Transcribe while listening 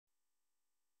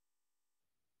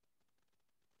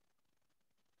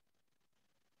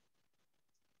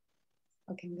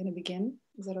Okay, I'm going to begin.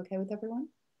 Is that okay with everyone?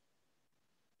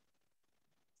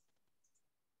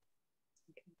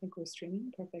 Okay, I think we're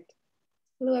streaming. Perfect.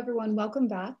 Hello, everyone. Welcome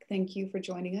back. Thank you for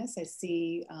joining us. I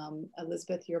see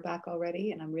Elizabeth, you're back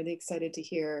already, and I'm really excited to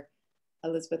hear,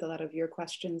 Elizabeth, a lot of your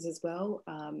questions as well.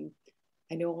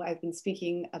 I know I've been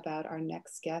speaking about our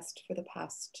next guest for the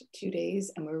past 2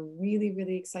 days, and we're really,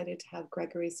 really excited to have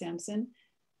Gregory Sampson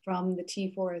from the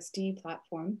T4SD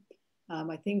platform.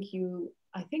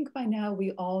 I think by now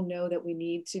we all know that we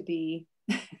need to be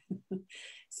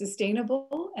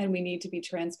sustainable and we need to be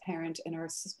transparent in our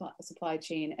supply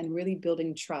chain and really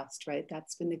building trust, right?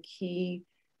 That's been the key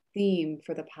theme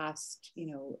for the past,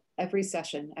 every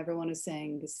session. Everyone is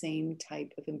saying the same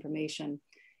type of information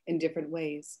in different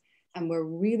ways. And we're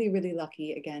really, really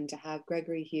lucky again to have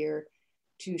Gregory here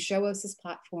to show us this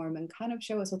platform and kind of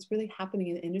show us what's really happening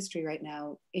in the industry right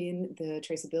now in the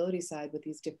traceability side with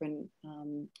these different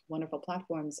wonderful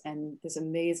platforms and this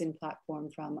amazing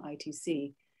platform from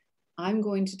ITC. I'm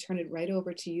going to turn it right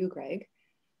over to you, Greg.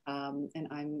 And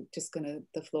I'm just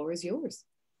the floor is yours.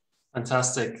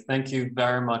 Fantastic. Thank you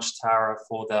very much, Tara,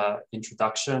 for the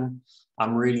introduction.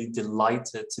 I'm really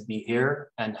delighted to be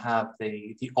here and have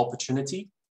the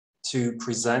opportunity to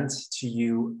present to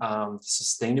you the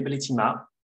sustainability map,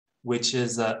 which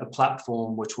is a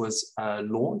platform which was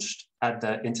launched at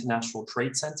the International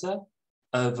Trade Center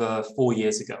over 4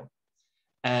 years ago.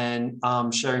 And I'm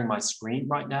sharing my screen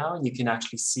right now, and you can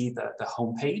actually see the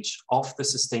homepage of the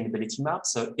sustainability map.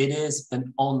 So it is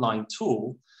an online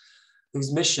tool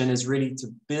whose mission is really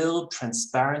to build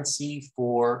transparency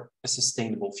for a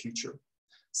sustainable future.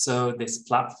 So this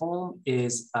platform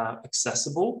is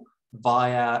accessible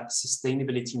via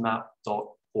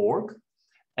sustainabilitymap.org.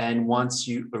 And once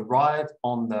you arrive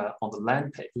on the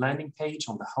landing page,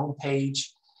 on the home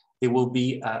page, there will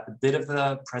be a bit of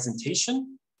a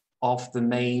presentation of the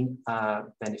main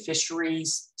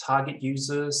beneficiaries, target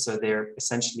users. So they're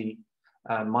essentially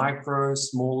micro,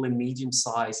 small, and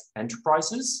medium-sized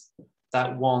enterprises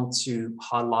that want to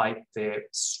highlight their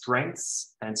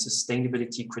strengths and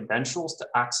sustainability credentials to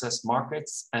access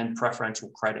markets and preferential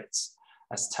credits.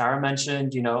 As Tara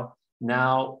mentioned,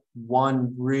 now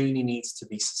one really needs to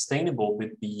be sustainable,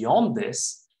 but beyond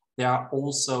this, there are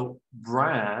also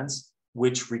brands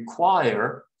which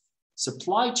require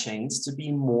supply chains to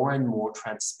be more and more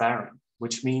transparent,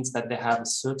 which means that they have a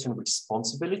certain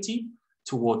responsibility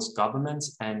towards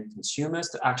governments and consumers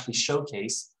to actually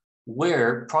showcase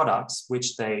where products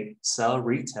which they sell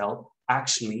retail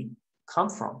actually come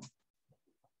from.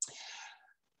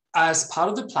 As part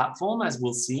of the platform, as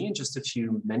we'll see in just a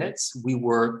few minutes, we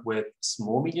work with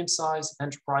small, medium-sized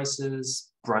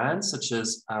enterprises, brands such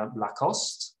as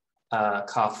Lacoste,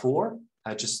 Carrefour,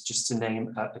 just to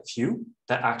name a few,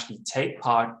 that actually take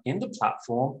part in the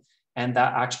platform and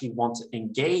that actually want to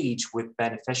engage with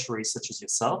beneficiaries such as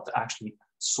yourself to actually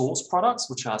source products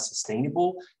which are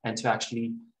sustainable and to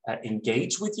actually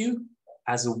engage with you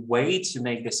as a way to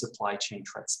make the supply chain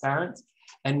transparent.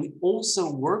 And we also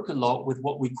work a lot with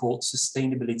what we call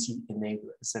sustainability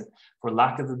enablers. And for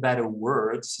lack of a better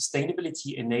word,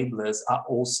 sustainability enablers are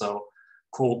also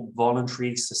called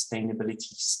voluntary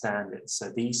sustainability standards.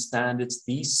 So these standards,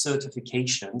 these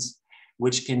certifications,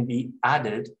 which can be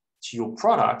added to your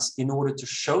products in order to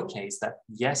showcase that,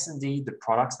 yes, indeed, the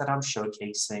products that I'm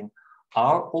showcasing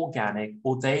are organic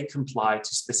or they comply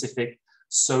to specific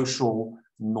social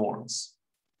norms.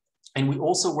 And we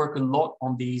also work a lot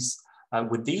on these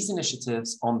with these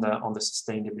initiatives on the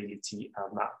sustainability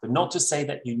map. But not to say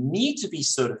that you need to be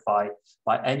certified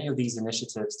by any of these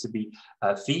initiatives to be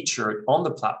featured on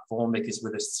the platform, because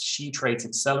with the SheTrades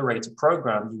Accelerator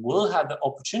Programme, you will have the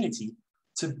opportunity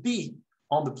to be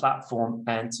on the platform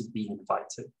and to be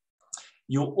invited.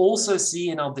 You'll also see,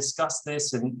 and I'll discuss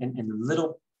this in a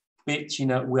little bit,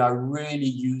 we are really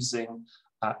using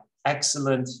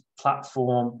excellent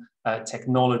platform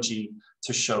technology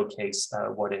to showcase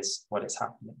what is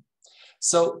happening.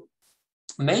 So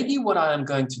maybe what I am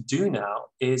going to do now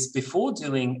is, before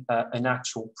doing an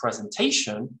actual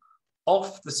presentation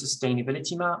of the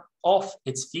sustainability map, of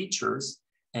its features,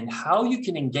 and how you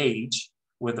can engage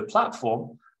with the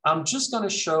platform, I'm just going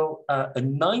to show a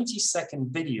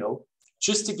 90-second video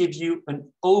just to give you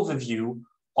an overview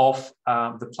of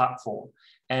the platform.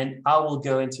 And I will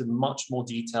go into much more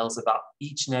details about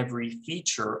each and every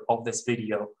feature of this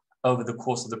video over the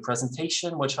course of the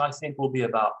presentation, which I think will be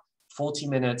about 40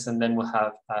 minutes, and then we'll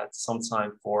have some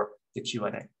time for the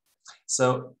Q&A.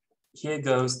 So here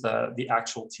goes the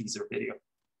actual teaser video.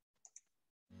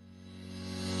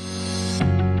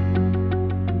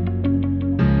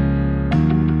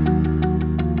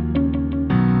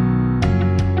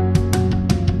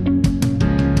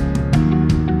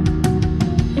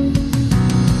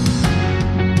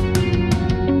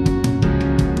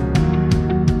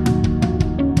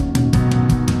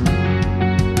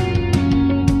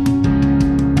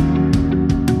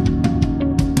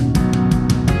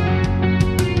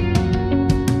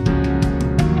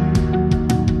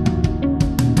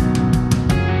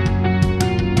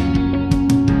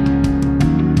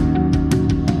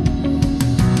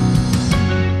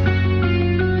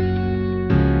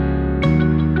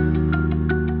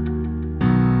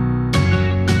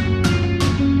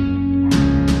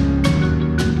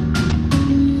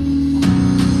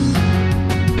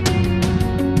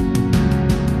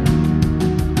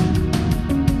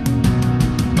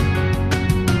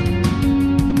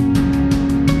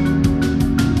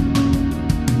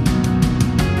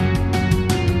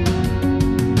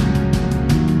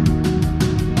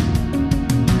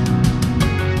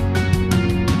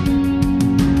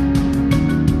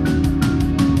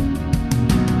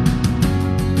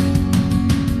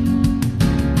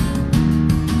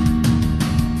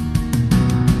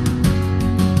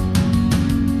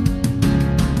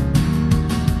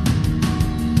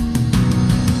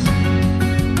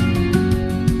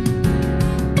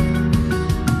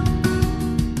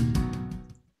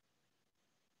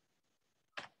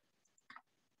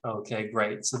 Okay,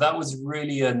 great. So that was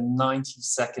really a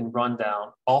 90-second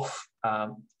rundown of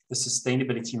the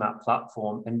Sustainability Map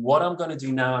platform. And what I'm going to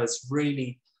do now is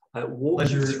really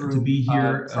walk you through to be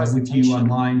here with you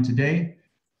online today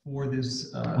for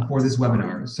this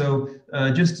webinar. So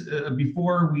just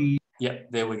before we... Yeah,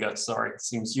 there we go. Sorry, it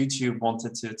seems YouTube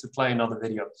wanted to play another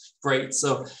video. Great.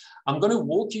 So I'm going to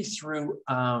walk you through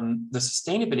the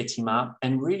Sustainability Map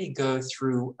and really go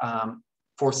through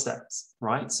 4 steps,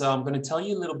 right? So I'm going to tell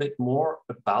you a little bit more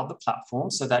about the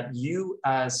platform so that you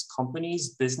as companies,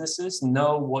 businesses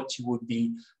know what you would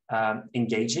be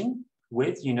engaging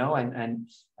with, you know, and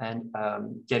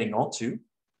getting onto.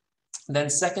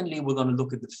 Then secondly, we're going to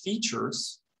look at the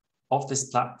features of this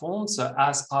platform. So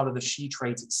as part of the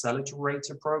SheTrades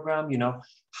Accelerator Programme, you know,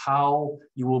 how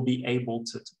you will be able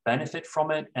to benefit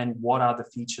from it and what are the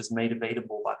features made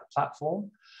available by the platform.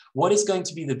 What is going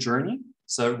to be the journey?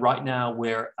 So right now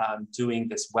we're doing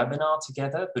this webinar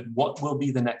together, but what will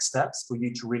be the next steps for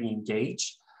you to really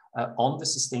engage on the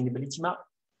Sustainability Map?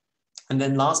 And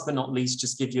then last but not least,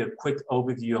 just give you a quick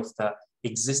overview of the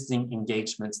existing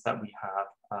engagements that we have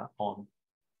on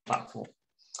the platform.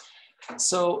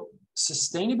 So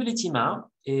Sustainability Map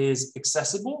is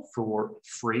accessible for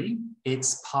free.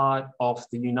 It's part of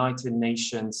the United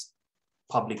Nations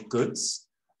public goods,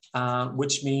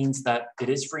 which means that it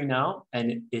is free now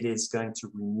and it is going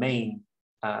to remain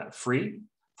free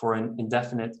for an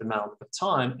indefinite amount of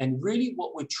time. And really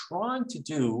what we're trying to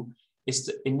do is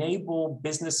to enable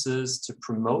businesses to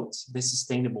promote their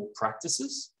sustainable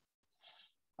practices,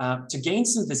 to gain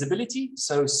some visibility.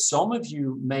 So some of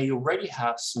you may already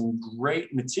have some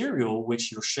great material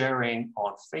which you're sharing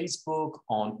on Facebook,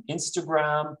 on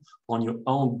Instagram, on your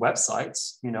own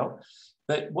websites, you know.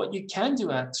 But what you can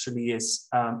do actually is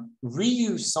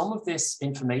reuse some of this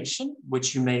information,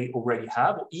 which you may already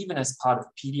have, or even as part of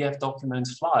PDF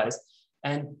documents, flyers,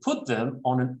 and put them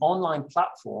on an online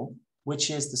platform, which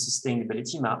is the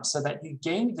Sustainability Map, so that you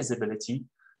gain visibility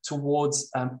towards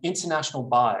international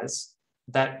buyers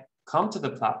that come to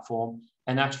the platform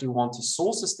and actually want to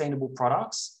source sustainable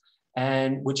products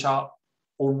and which are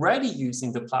already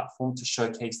using the platform to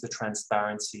showcase the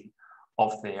transparency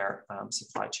of their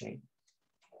supply chain.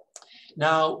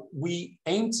 Now, we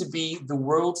aim to be the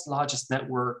world's largest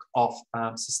network of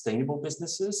sustainable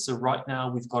businesses. So right now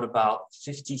we've got about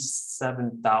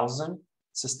 57,000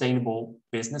 sustainable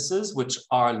businesses which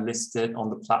are listed on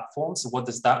the platform. So what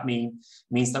does that mean?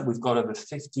 It means that we've got over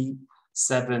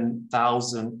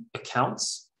 57,000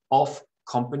 accounts of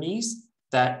companies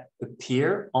that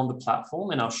appear on the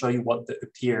platform. And I'll show you what the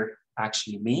appear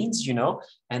actually means, you know,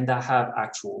 and that have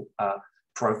actual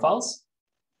profiles.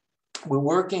 We're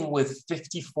working with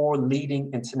 54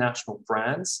 leading international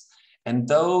brands, and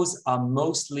those are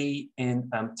mostly in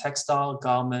textile,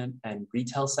 garment, and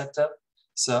retail sector.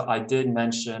 So I did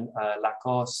mention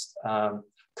Lacoste,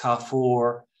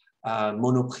 Carrefour,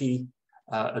 Monoprix,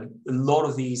 a lot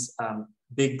of these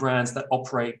big brands that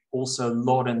operate also a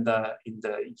lot in the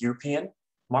European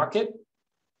market.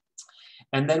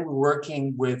 And then we're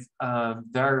working with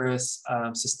various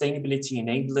sustainability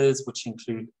enablers, which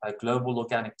include a global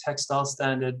organic textile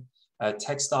standard,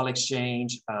 textile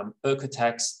exchange,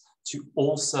 Oecotex, to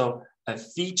also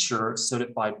feature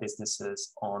certified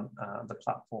businesses on the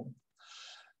platform.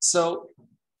 So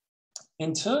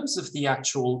in terms of the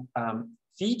actual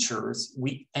features,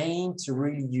 we aim to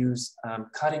really use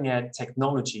cutting edge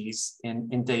technologies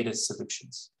in data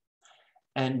solutions.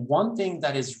 And one thing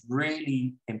that is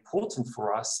really important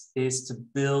for us is to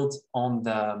build on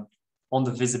the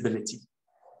visibility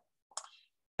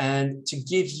and to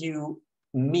give you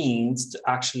means to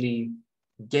actually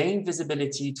gain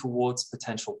visibility towards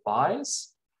potential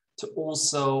buyers, to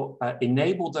also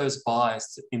enable those buyers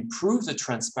to improve the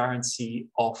transparency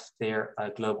of their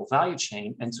global value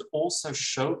chain, and to also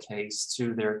showcase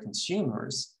to their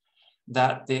consumers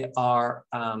that they are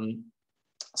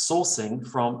sourcing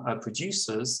from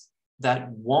producers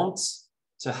that want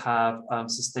to have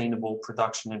sustainable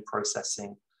production and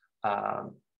processing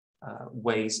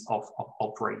ways of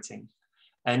operating.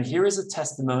 And here is a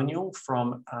testimonial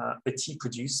from a tea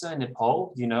producer in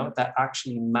Nepal, you know, that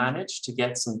actually managed to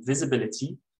get some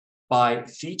visibility by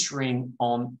featuring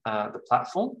on the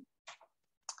platform.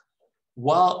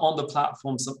 While on the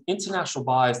platform, some international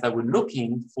buyers that were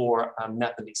looking for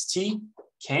Nepalese tea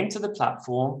came to the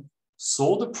platform,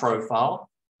 saw the profile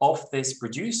of this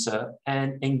producer,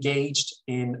 and engaged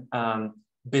in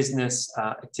business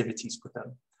activities with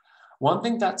them. One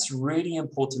thing that's really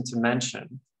important to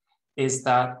mention is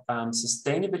that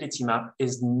Sustainability Map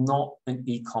is not an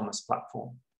e-commerce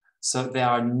platform. So there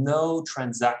are no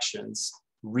transactions,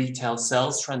 retail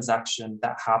sales transactions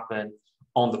that happen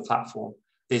on the platform.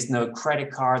 There's no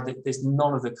credit card, there's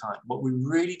none of the kind. What we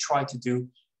really try to do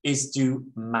is do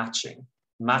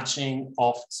matching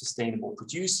of sustainable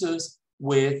producers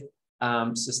with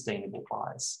sustainable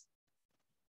buyers.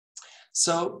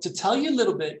 So to tell you a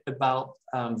little bit about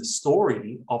the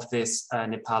story of this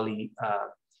Nepali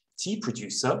tea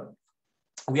producer,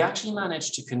 we actually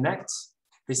managed to connect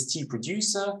this tea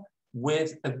producer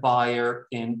with a buyer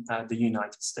in the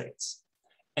United States.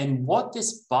 And what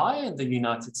this buyer in the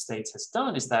United States has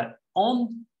done is that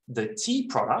on the tea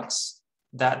products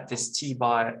that this tea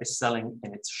buyer is selling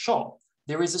in its shop,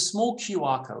 there is a small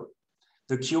QR code.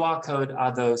 The QR code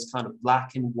are those kind of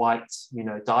black and white,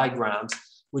 diagrams,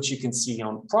 which you can see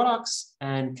on products,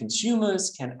 and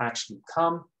consumers can actually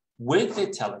come with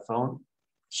their telephone,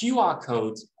 QR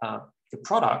code the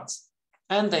product,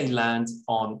 and they land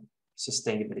on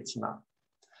Sustainability Map.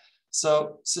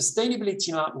 So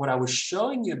Sustainability Map, what I was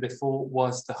showing you before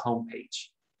was the homepage.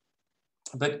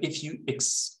 But if you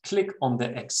click on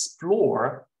the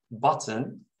Explore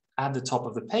button at the top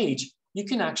of the page, you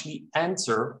can actually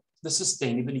enter the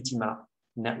Sustainability Map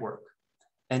network.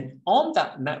 And on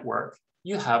that network,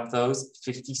 you have those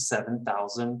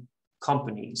 57,000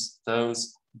 companies,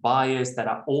 those buyers that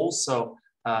are also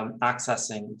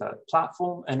accessing the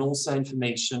platform, and also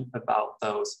information about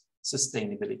those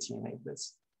sustainability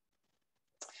enablers.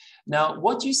 Now,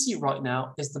 what you see right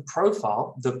now is the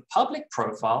profile, the public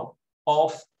profile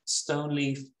of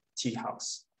Stoneleaf Tea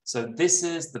House. So this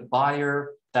is the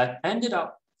buyer that ended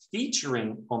up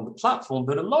featuring on the platform,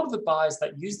 but a lot of the buyers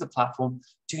that use the platform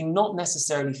do not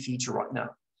necessarily feature right now.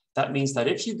 That means that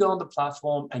if you go on the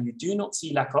platform and you do not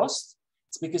see Lacoste,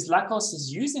 it's because Lacoste is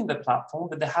using the platform,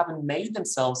 but they haven't made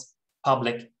themselves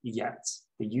public yet.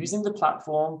 They're using the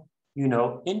platform,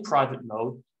 in private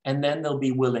mode, and then they'll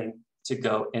be willing to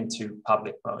go into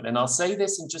public mode. And I'll say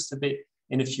this in just a bit,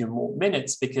 in a few more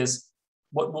minutes, because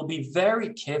what we'll be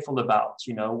very careful about,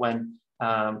 when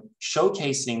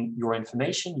showcasing your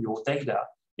information, your data,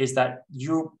 is that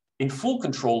you're in full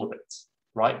control of it,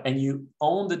 right? And you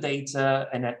own the data,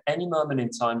 and at any moment in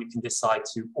time, you can decide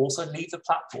to also leave the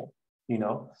platform,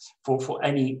 for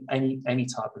any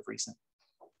type of reason.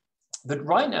 But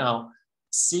right now,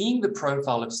 seeing the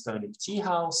profile of Stoneleaf Tea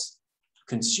House,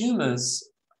 consumers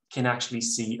can actually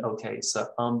see, okay, so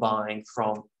I'm buying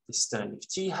from the Stoneleaf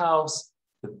Tea House,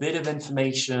 a bit of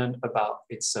information about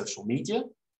its social media,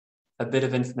 a bit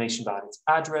of information about its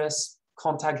address,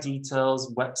 contact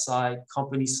details, website,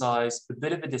 company size, a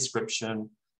bit of a description.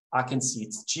 I can see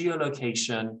its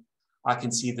geolocation. I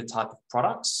can see the type of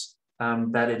products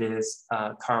that it is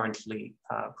currently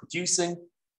producing,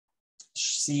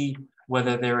 see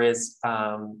whether there is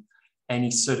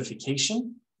any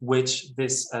certification which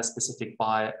this specific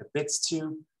buyer admits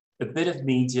to, a bit of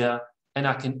media, and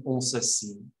I can also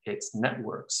see its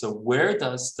network. So where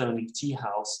does Stoneleaf Tea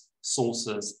House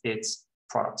sources its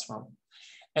products from?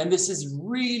 And this is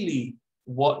really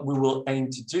what we will aim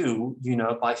to do,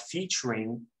 by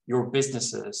featuring your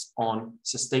businesses on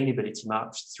sustainability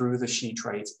maps through the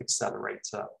SheTrades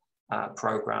Accelerator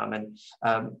program.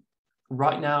 And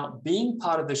right now, being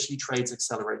part of the SheTrades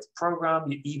Accelerator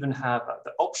program, you even have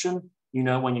the option,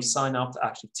 when you sign up, to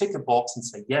actually tick a box and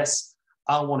say, yes,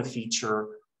 I want to feature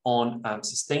on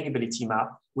sustainability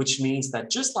map, which means that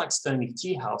just like Stoneleaf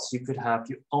Tea House, you could have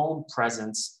your own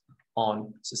presence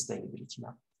on sustainability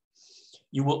map.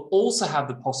 You will also have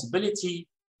the possibility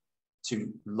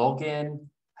to log in,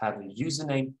 have a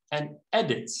username, and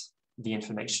edit the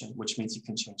information, which means you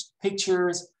can change the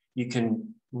pictures. You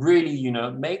can really,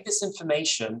 make this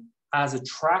information as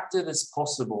attractive as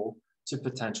possible to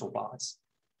potential buyers.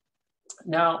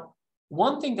 Now,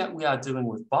 one thing that we are doing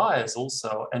with buyers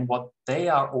also, and what they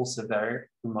are also very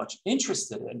much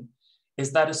interested in,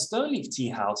 is that a Stoneleaf Tea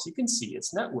House, you can see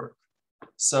its network.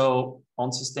 So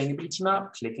on Sustainability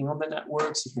Map, clicking on the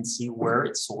networks, you can see where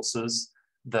it sources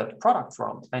the product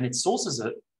from. And it sources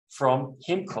it from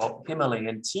HIMCOP,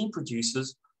 Himalayan Tea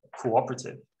Producers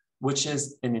Cooperative, which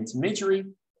is an intermediary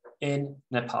in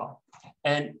Nepal.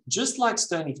 And just like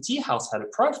Stoneleaf Tea House had a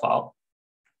profile,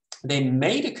 they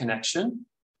made a connection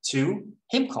to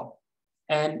HIMCOP.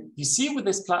 And you see with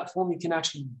this platform, you can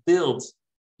actually build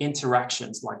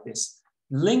interactions like this,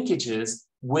 linkages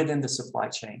within the supply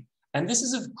chain. And this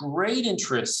is of great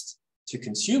interest to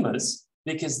consumers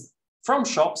because from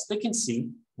shops, they can see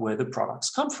where the products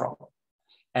come from.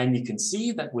 And you can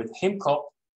see that with HIMCOP,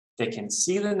 they can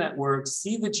see the network,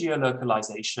 see the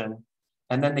geolocalization,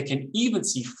 and then they can even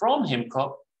see from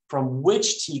HIMCOP from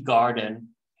which tea garden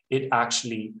it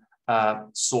actually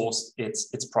sourced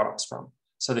its products from.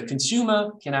 So the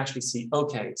consumer can actually see,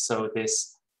 okay, so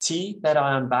this tea that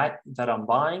I'm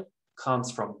buying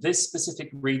comes from this specific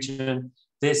region.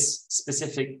 This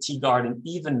specific tea garden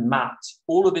even mapped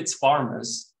all of its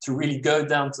farmers to really go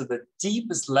down to the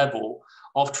deepest level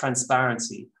of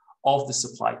transparency of the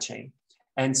supply chain.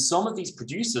 And some of these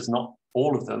producers, not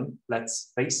all of them,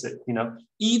 let's face it,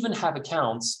 even have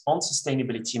accounts on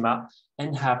Sustainability Map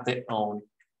and have their own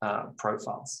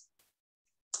profiles.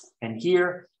 And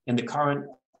here in the current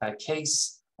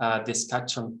case, this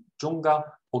Kachanjunga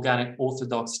Organic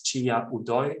Orthodox Chia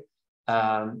Udoy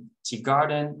tea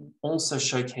garden also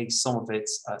showcased some of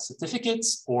its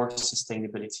certificates or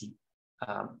sustainability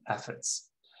efforts.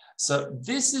 So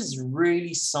this is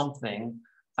really something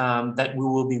that we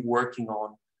will be working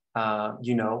on,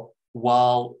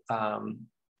 while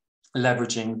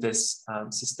leveraging this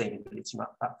Sustainability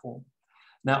Map platform.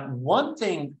 Now, one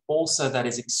thing also that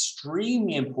is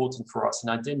extremely important for us,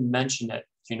 and I did mention it,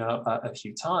 a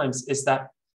few times, is that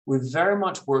we're very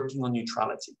much working on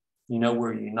neutrality.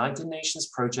 We're a United Nations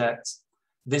project.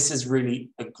 This is really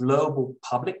a global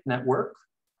public network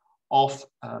of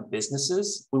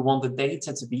businesses. We want the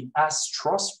data to be as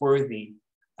trustworthy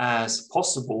as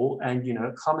possible. And,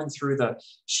 coming through the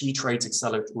SheTrades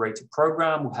Accelerator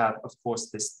Programme, we have, of course,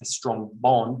 this strong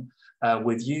bond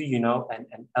with you,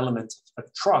 an element of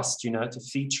trust, to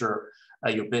feature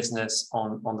your business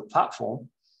on the platform.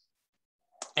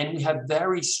 And we have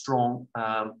very strong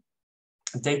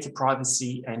data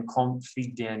privacy and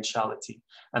confidentiality.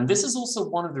 And this is also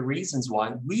one of the reasons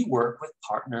why we work with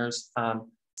partners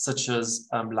such as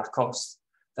Lacoste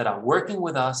that are working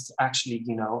with us to actually,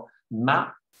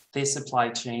 map their supply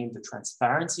chain, the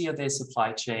transparency of their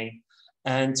supply chain,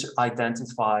 and to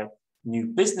identify new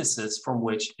businesses from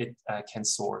which it can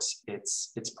source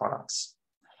its products.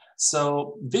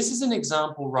 So this is an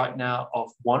example right now of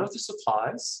one of the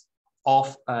suppliers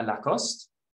of Lacoste.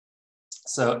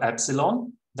 So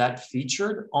Epsilon, that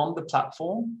featured on the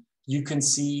platform. You can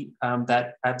see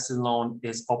that Epsilon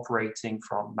is operating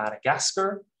from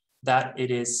Madagascar, that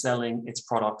it is selling its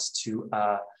products to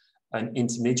an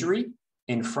intermediary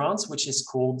in France, which is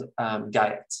called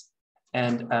Gaët.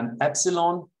 And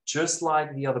Epsilon, just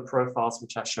like the other profiles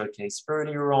which I showcased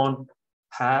earlier on,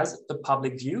 has the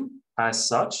public view as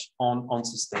such on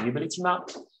Sustainability Map.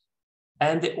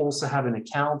 And they also have an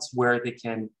account where they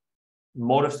can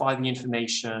modify the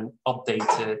information,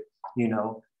 update it,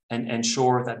 and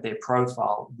ensure that their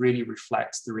profile really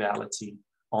reflects the reality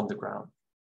on the ground.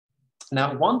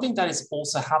 Now, one thing that is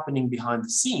also happening behind the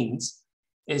scenes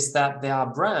is that there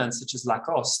are brands such as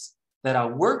Lacoste that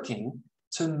are working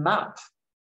to map,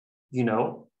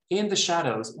 in the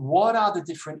shadows, what are the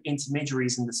different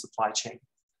intermediaries in the supply chain.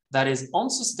 That is, on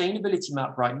Sustainability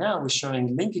Map right now, we're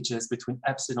showing linkages between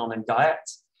Epsilon and Gaët,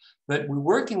 but we're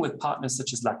working with partners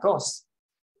such as Lacoste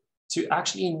to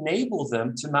actually enable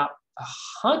them to map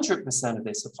 100% of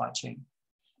their supply chain.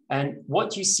 And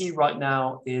what you see right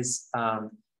now is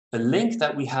the link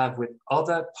that we have with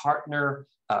other partner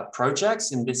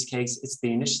projects. In this case, it's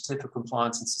the Initiative for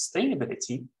Compliance and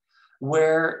Sustainability,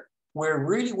 where we're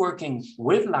really working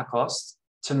with Lacoste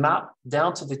to map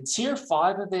down to the tier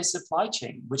 5 of their supply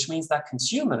chain, which means that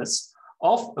consumers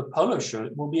of a polo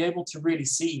shirt will be able to really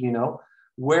see,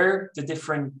 where the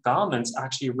different garments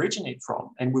actually originate from.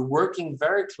 And we're working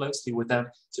very closely with them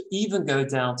to even go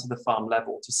down to the farm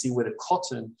level to see where the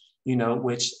cotton,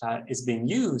 which is being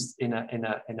used in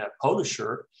a polo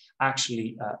shirt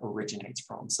actually originates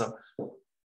from. So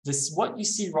this, what you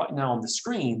see right now on the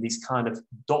screen, these kind of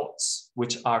dots,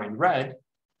 which are in red,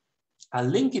 are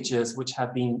linkages which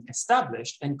have been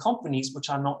established in companies which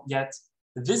are not yet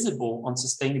visible on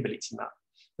Sustainability Map.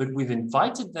 But we've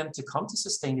invited them to come to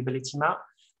Sustainability Map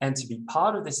and to be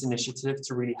part of this initiative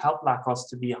to really help Lacoste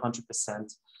to be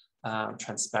 100%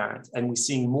 transparent. And we're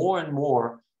seeing more and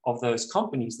more of those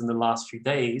companies in the last few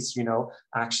days,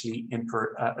 actually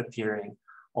appearing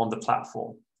on the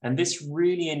platform. And this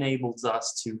really enables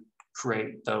us to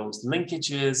create those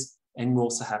linkages, and we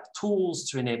also have tools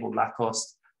to enable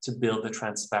Lacoste to build the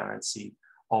transparency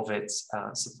of its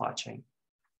supply chain.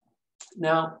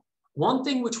 Now, one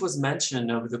thing which was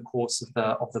mentioned over the course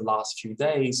of the last few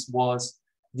days was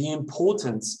the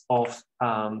importance of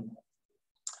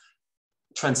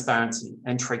transparency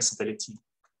and traceability.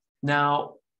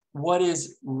 Now, what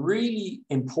is really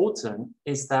important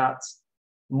is that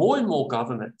more and more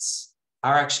governments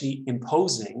are actually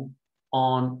imposing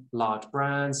on large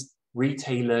brands,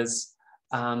 retailers,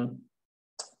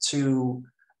 to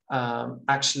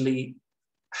actually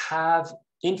have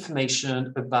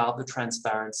information about the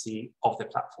transparency of their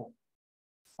platform,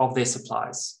 of their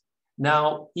supplies.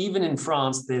 Now, even in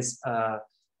France, there's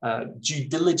due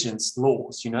diligence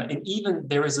laws, and even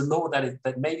there is a law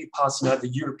that may be passed, at the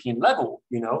European level,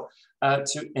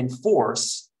 to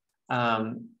enforce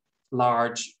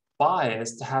large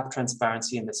buyers to have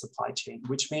transparency in the supply chain,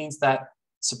 which means that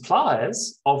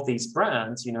suppliers of these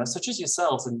brands, such as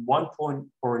yourselves in one point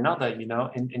or another,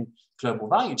 in global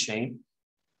value chain,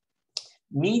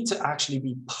 need to actually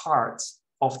be part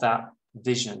of that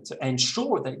vision to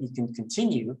ensure that you can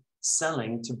continue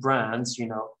selling to brands,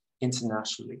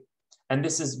 internationally. And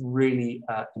this is really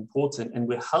important, and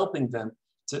we're helping them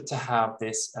to have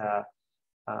this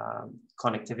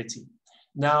connectivity.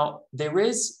 Now, there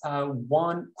is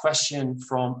one question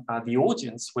from the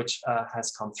audience which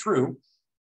has come through,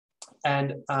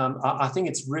 and I think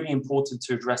it's really important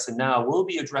to address it now. We'll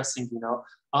be addressing,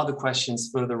 other questions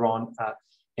further on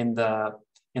in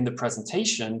the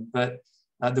presentation, but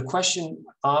the question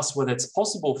asks whether it's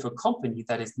possible for a company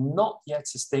that is not yet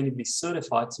sustainably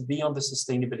certified to be on the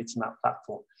Sustainability Map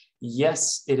platform.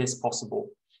 Yes, it is possible.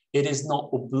 It is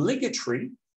not obligatory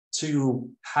to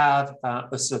have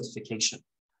a certification.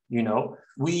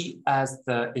 We as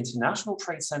the International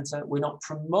Trade Center, we're not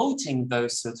promoting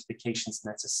those certifications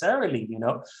necessarily,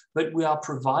 but we are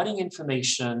providing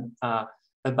information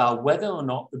about whether or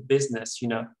not the business,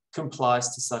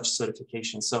 complies to such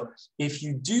certification. So if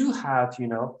you do have,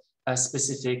 a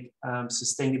specific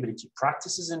sustainability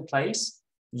practices in place,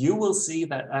 you will see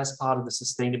that as part of the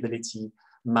Sustainability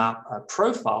Map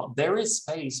profile, there is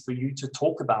space for you to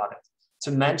talk about it,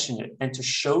 to mention it, and to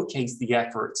showcase the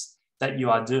efforts that you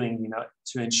are doing,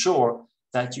 to ensure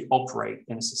that you operate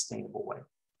in a sustainable way.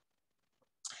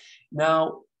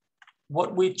 Now,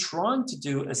 what we're trying to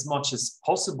do as much as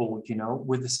possible,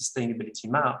 with the Sustainability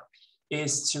Map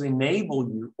is to enable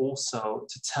you also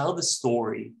to tell the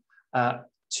story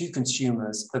to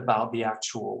consumers about the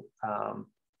actual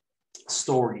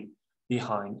story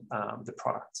behind the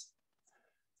product.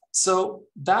 So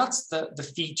that's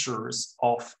the features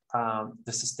of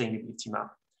the Sustainability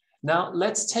Map. Now,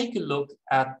 let's take a look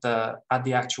at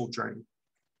the actual journey.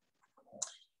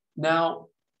 Now,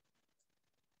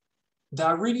 there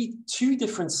are really two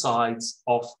different sides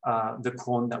of the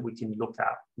coin that we can look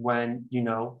at when,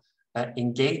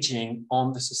 engaging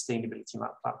on the Sustainability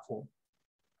Map platform.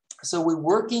 So we're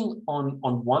working on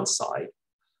one side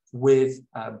with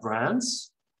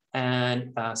brands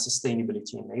and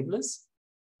sustainability enablers.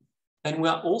 And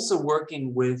we're also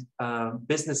working with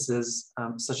businesses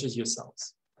such as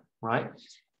yourselves, right?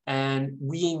 And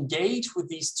we engage with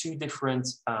these two different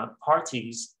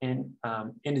parties in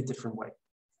a different way.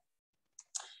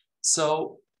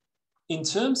 So in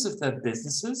terms of the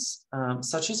businesses,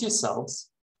 such as yourselves,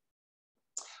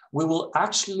 we will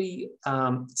actually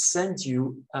send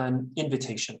you an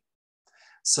invitation.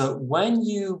 So when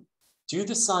you do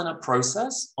the sign-up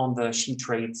process on the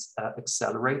SheTrades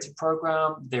Accelerator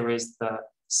Programme, there is the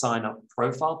sign-up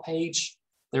profile page.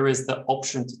 There is the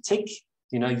option to tick,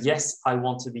 yes, I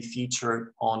want to be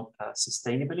featured on a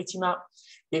Sustainability Map.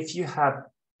 If you have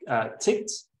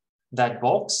ticked that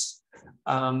box,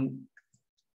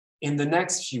 in the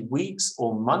next few weeks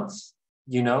or months,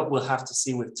 we'll have to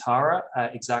see with Tara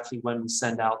exactly when we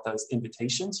send out those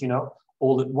invitations,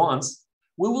 all at once.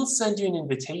 We will send you an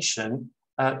invitation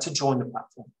to join the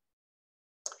platform.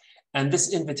 And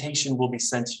this invitation will be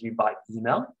sent to you by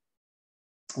email.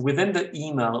 Within the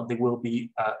email, there will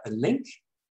be a link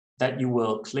that you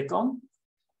will click on.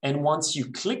 And once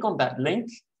you click on that link,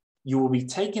 you will be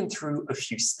taken through a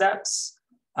few steps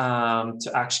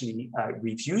to actually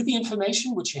review the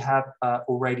information which you have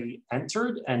already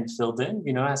entered and filled in,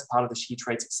 as part of the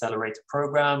SheTrades Accelerator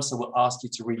Programme. So we'll ask you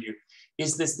to review,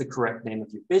 is this the correct name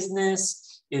of your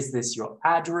business? Is this your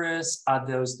address? Are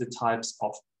those the types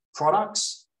of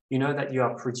products, that you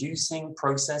are producing,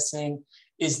 processing?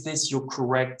 Is this your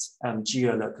correct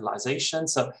geolocalization?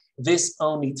 So this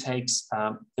only takes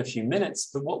a few minutes,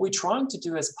 but what we're trying to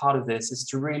do as part of this is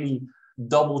to really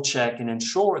double check and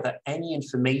ensure that any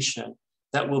information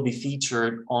that will be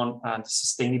featured on the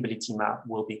Sustainability Map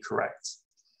will be correct.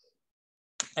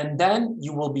 And then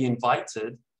you will be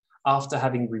invited, after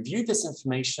having reviewed this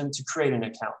information, to create an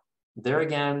account. There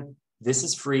again, this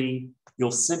is free.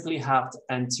 You'll simply have to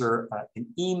enter an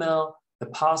email, the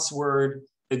password,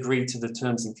 agree to the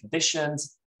terms and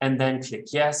conditions, and then click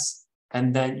yes.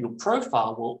 And then your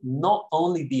profile will not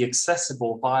only be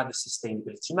accessible via the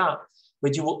Sustainability Map,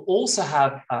 but you will also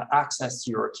have access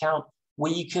to your account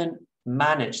where you can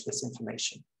manage this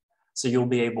information. So you'll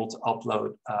be able to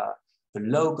upload the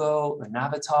logo, an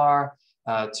avatar,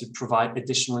 to provide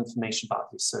additional information about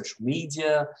your social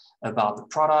media, about the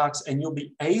products, and you'll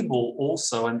be able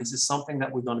also, and this is something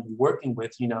that we're going to be working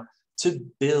with, to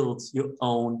build your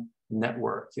own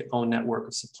network, your own network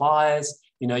of suppliers,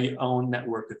 your own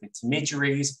network of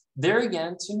intermediaries. There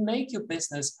again, to make your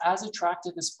business as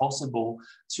attractive as possible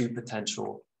to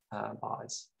potential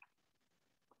buyers.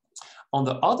 On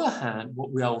the other hand,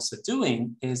 what we're also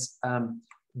doing is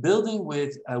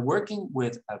working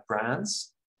with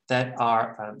brands that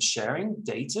are sharing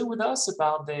data with us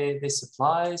about their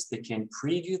suppliers. They can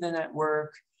preview the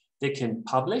network, they can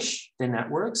publish the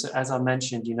network. So as I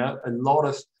mentioned, a lot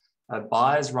of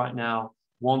buyers right now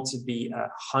want to be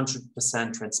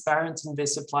 100% transparent in their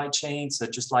supply chain. So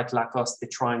just like Lacoste, they're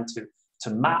trying to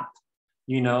map,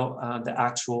 the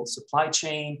actual supply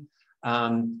chain,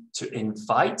 to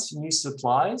invite new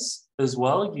suppliers as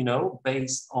well,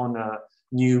 based on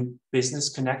new business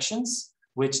connections,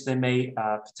 which they may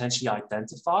potentially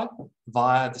identify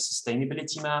via the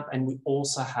sustainability map. And we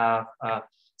also have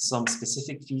some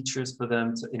specific features for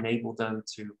them to enable them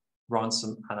to run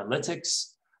some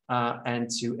analytics and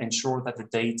to ensure that the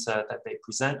data that they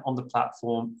present on the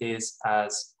platform is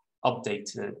as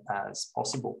updated as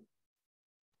possible.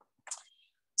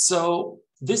 So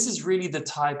this is really the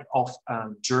type of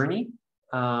journey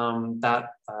that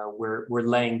we're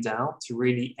laying down to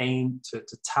really aim to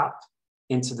tap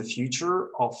into the future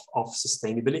of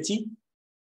sustainability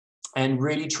and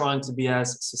really trying to be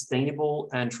as sustainable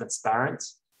and transparent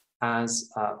as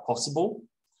possible.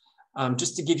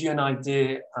 Just to give you an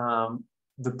idea,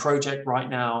 the project right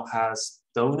now has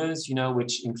donors,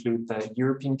 which include the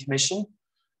European Commission,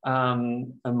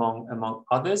 among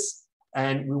others.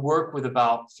 And we work with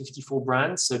about 54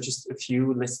 brands, so just a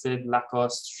few listed: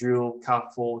 Lacoste, Jules,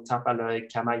 Carrefour, Tape à l'Oeil,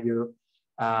 Camailleux,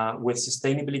 with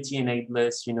sustainability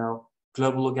enablers,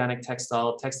 Global Organic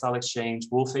Textile, Textile Exchange,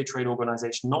 World Fair Trade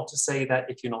Organization. Not to say that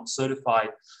if you're not certified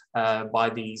by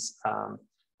these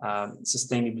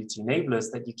sustainability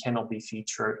enablers, that you cannot be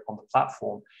featured on the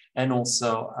platform, and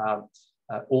also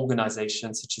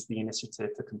organizations such as the Initiative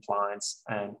for Compliance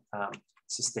and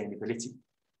Sustainability.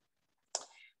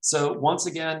 So once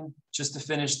again, just to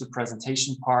finish the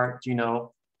presentation part,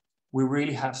 we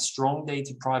really have strong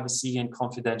data privacy and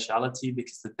confidentiality,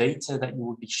 because the data that you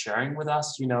will be sharing with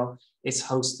us, is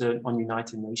hosted on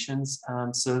United Nations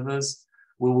servers.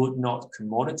 We would not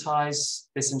commoditize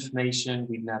this information.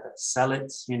 We never sell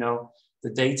it.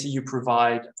 The data you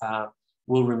provide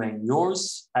will remain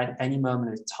yours at any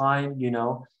moment of time.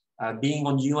 Being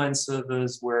on UN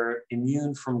servers, we're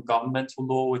immune from governmental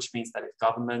law, which means that if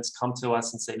governments come to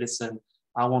us and say, listen,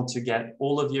 I want to get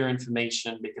all of your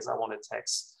information because I want to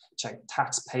check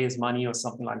taxpayers' money or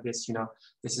something like this,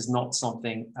 this is not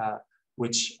something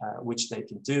which they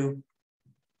can do.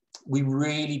 We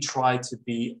really try to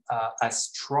be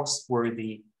as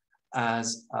trustworthy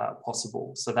as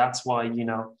possible. So that's why,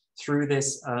 through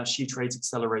this SheTrades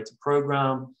Accelerator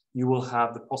Programme, you will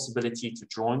have the possibility to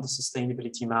join the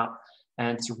sustainability map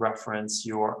and to reference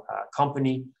your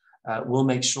company. We'll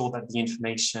make sure that the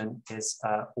information is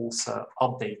also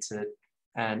updated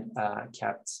and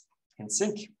kept in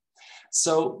sync.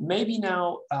 So maybe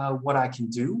now what I can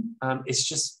do is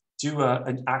just do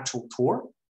an actual tour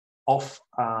of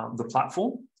the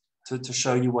platform to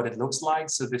show you what it looks like.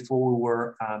 So before we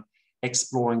were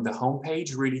exploring the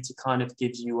homepage, really to kind of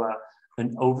give you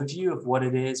an overview of what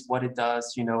it is, what it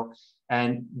does,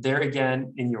 and there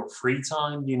again, in your free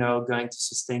time, going to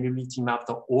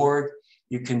sustainabilitymap.org,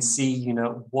 you can see,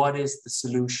 what is the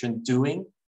solution doing,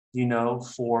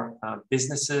 for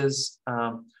businesses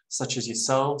such as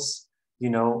yourselves,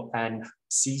 and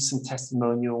see some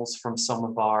testimonials from some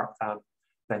of our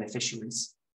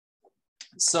beneficiaries.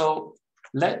 So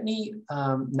let me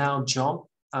now jump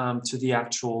to the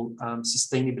actual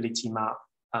sustainability map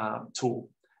tool.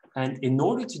 And in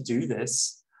order to do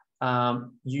this,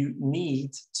 you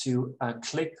need to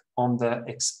click on the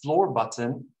Explore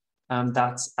button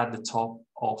that's at the top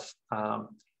of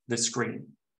the screen.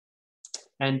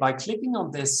 And by clicking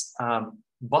on this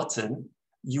button,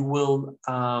 you will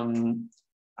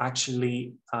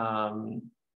actually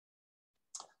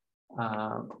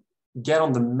get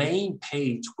on the main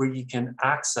page where you can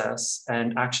access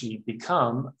and actually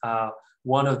become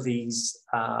one of these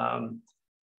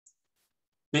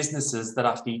businesses that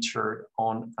are featured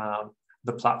on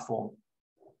the platform.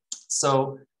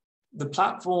 So the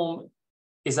platform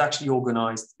is actually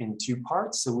organized in two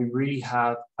parts. So we really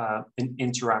have an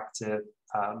interactive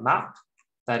map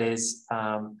that is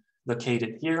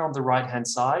located here on the right-hand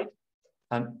side.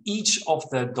 Each of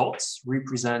the dots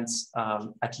represents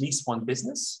at least one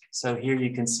business. So here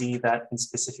you can see that in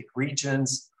specific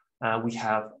regions, we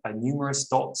have numerous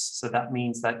dots. So that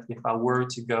means that if I were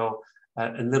to go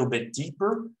a little bit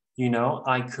deeper,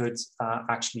 I could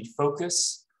actually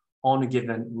focus on a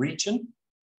given region.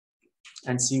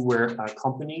 and see where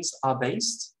companies are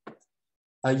based.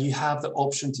 You have the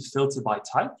option to filter by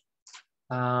type.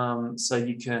 So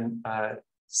you can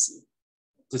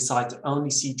decide to only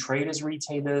see traders,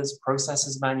 retailers,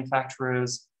 processors,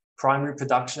 manufacturers, primary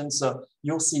production. So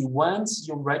you'll see once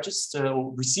you register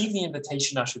or receive the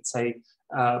invitation, I should say,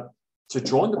 to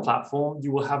join the platform,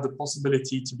 you will have the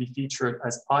possibility to be featured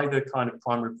as either kind of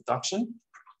primary production.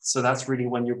 So that's really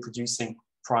when you're producing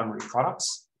primary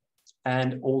products.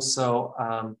 And also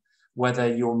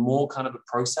whether you're more kind of a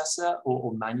processor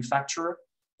or manufacturer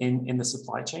in the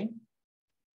supply chain.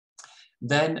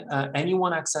 Then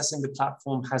anyone accessing the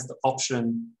platform has the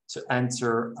option to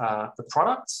enter the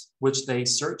product, which they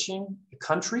searching, a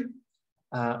country,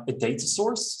 a data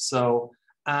source. So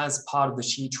as part of the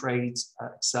SheTrades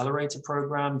Accelerator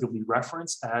Program, you'll be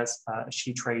referenced as a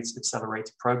SheTrades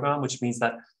Accelerator Program, which means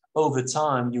that over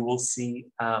time you will see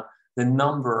the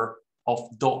number of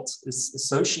dots is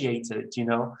associated,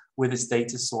 with this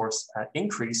data source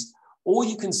increase, or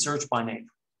you can search by name,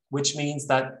 which means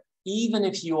that even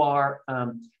if you are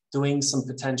doing some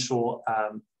potential,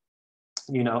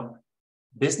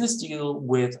 business deal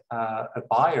with a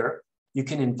buyer, you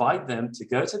can invite them to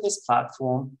go to this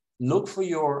platform, look for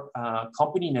your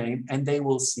company name, and they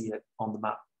will see it on the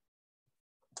map.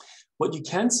 What you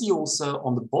can see also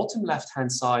on the bottom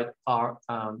left-hand side are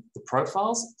the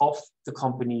profiles of the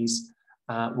companies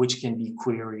which can be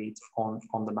queried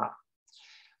on the map.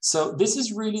 So this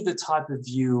is really the type of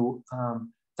view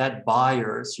that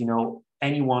buyers,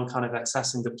 anyone kind of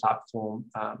accessing the platform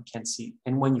can see.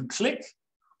 And when you click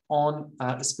on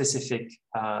a specific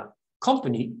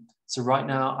company, so right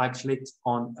now I clicked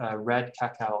on Red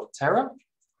Cacao Terra,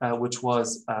 which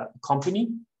was a company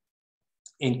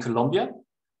in Colombia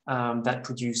that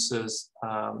produces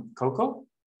cocoa.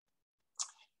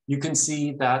 You can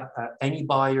see that any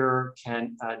buyer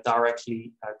can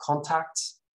directly contact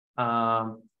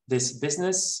this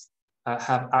business,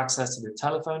 have access to their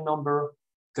telephone number,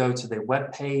 go to their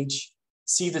web page,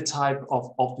 see the type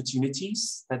of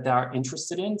opportunities that they are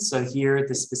interested in. So here,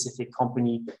 this specific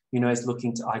company, is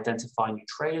looking to identify new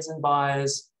traders and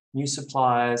buyers, new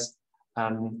suppliers,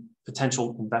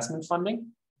 potential investment funding.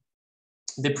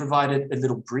 They provided a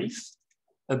little brief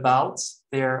about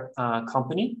their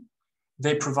company.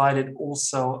 They provided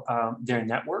also their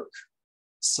network.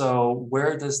 So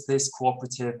where does this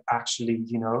cooperative actually,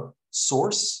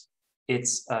 source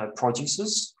its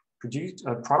products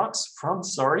from,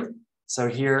 sorry. So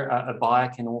here a buyer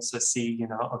can also see,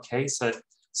 okay, so it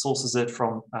sources it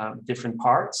from different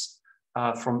parts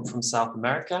from South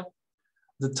America,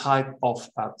 the type of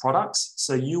products.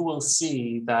 So you will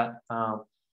see that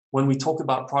when we talk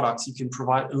about products, you can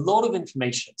provide a lot of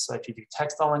information. So if you do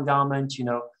textile and garment,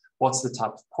 what's the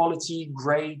type of quality,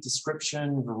 grade,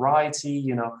 description,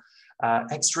 variety,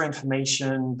 extra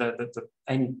information,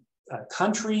 any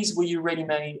countries where you already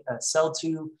may sell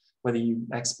to, whether you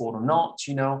export or not,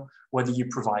 whether you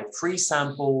provide free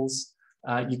samples,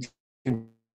 you can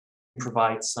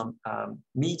provide some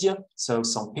media, so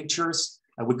some pictures.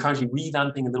 We're currently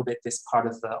revamping a little bit this part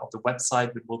of the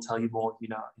website, but we'll tell you more, in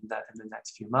the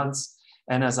next few months.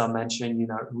 And as I mentioned,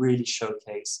 really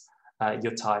showcase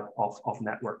your type of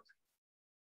network.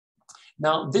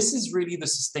 Now, this is really the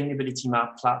Sustainability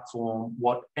Map platform,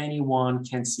 what anyone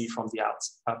can see from the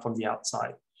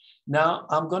outside. Now,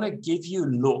 I'm going to give you a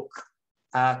look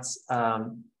at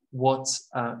what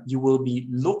you will be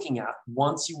looking at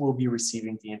once you will be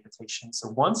receiving the invitation. So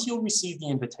once you'll receive the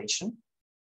invitation,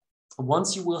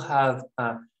 once you will have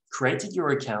created your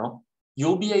account,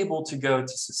 you'll be able to go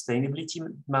to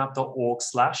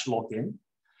sustainabilitymap.org/login,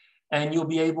 and you'll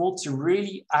be able to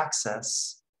really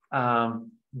access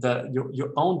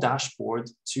your own dashboard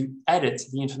to edit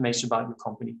the information about your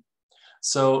company.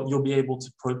 So you'll be able to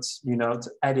put,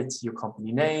 to edit your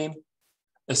company name,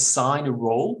 assign a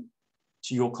role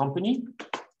to your company,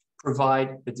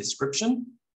 provide a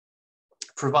description,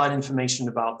 provide information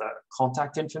about the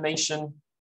contact information,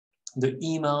 the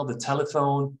email, the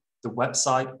telephone, the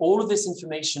website. All of this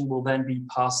information will then be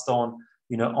passed on,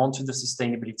 onto the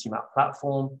Sustainability Map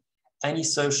platform, any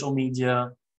social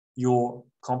media, your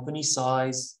company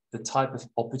size, the type of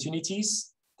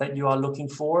opportunities that you are looking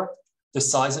for, the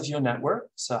size of your network,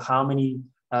 so how many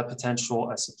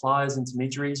potential suppliers,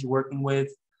 intermediaries you're working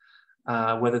with,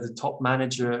 whether the top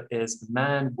manager is a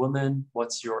man, woman,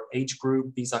 what's your age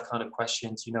group. These are kind of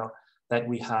questions, that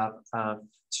we have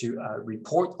to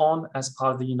report on as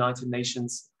part of the United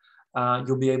Nations.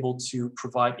 You'll be able to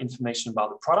provide information about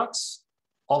the products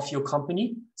of your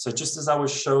company. So just as I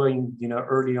was showing,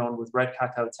 early on with Red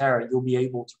Cacao Terra, you'll be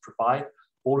able to provide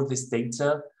all of this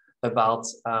data about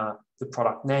the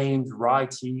product name,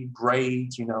 variety,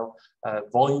 grade,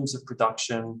 volumes of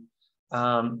production.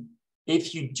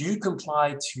 If you do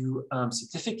comply to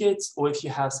certificates, or if you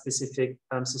have specific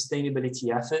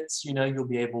sustainability efforts, you'll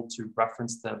be able to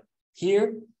reference them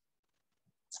here.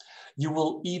 You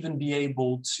will even be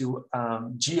able to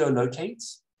geolocate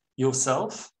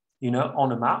yourself,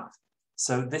 on a map.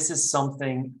 So this is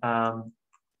something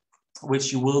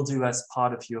which you will do as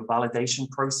part of your validation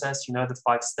process, the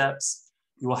 5 steps.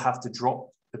 You will have to drop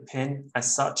the pin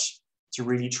as such to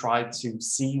really try to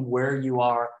see where you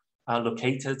are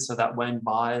located, so that when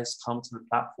buyers come to the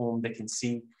platform, they can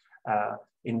see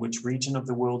in which region of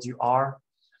the world you are.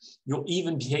 You'll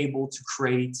even be able to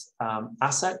create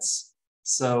assets.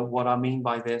 So what I mean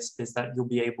by this is that you'll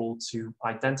be able to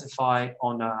identify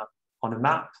on a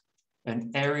map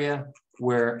an area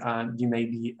where you may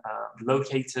be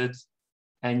located,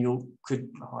 and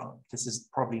this is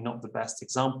probably not the best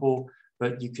example,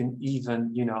 but you can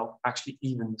even, actually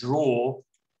even draw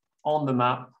on the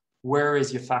map where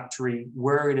is your factory,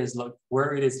 where it is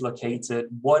located,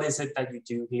 what is it that you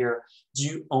do here, do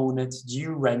you own it, do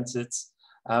you rent it,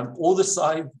 all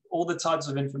the types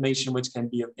of information which can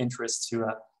be of interest to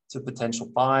a potential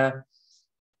buyer.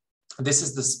 This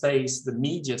is the space, the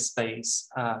media space,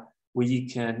 where you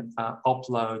can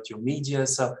upload your media.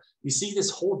 So you see this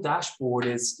whole dashboard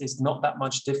is not that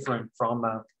much different from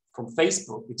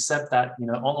Facebook, except that,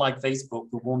 unlike Facebook,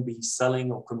 we won't be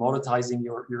selling or commoditizing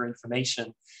your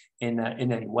information in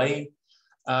any way.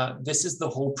 This is the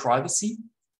whole privacy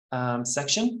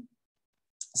section.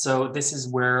 So this is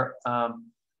where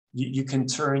you can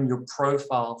turn your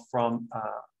profile from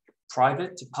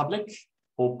private to public,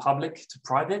 or public to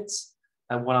private.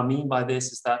 And what I mean by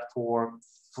this is that for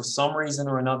some reason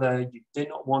or another, you did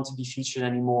not want to be featured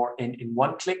anymore in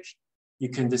one click, you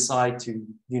can decide to,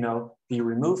 be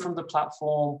removed from the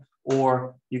platform,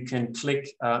 or you can click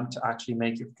to actually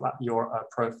make your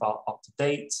profile up to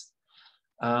date.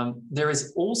 There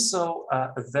is also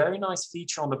a very nice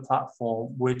feature on the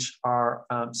platform, which are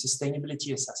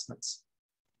sustainability assessments.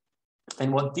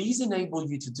 And what these enable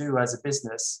you to do as a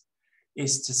business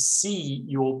is to see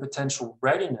your potential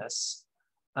readiness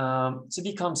to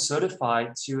become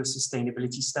certified to a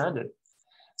sustainability standard.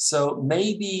 So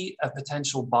maybe a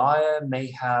potential buyer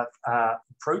may have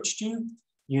approached you,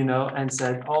 and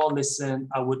said, oh, listen,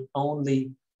 I would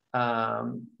only,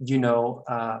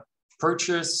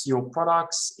 purchase your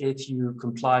products if you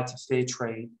comply to fair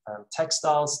trade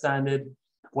textile standard.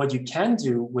 What you can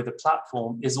do with a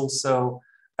platform is also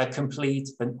complete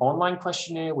an online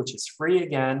questionnaire, which is free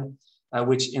again,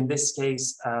 which in this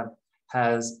case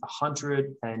has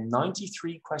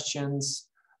 193 questions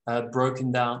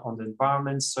broken down on the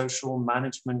environment, social,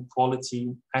 management,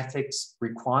 quality, ethics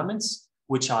requirements,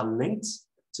 which are linked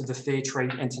to the Fair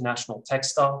Trade International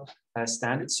Textile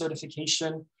Standard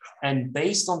certification. And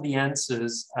based on the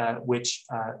answers which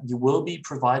you will be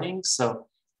providing, so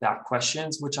there are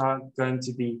questions which are going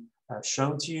to be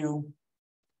shown to you,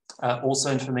 also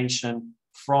information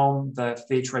from the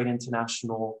Fair Trade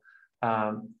International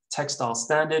Textile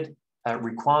Standard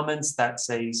requirements that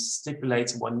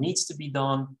stipulates what needs to be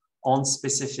done on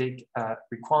specific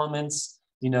requirements.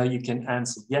 You can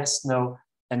answer yes, no,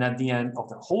 and at the end of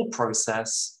the whole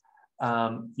process,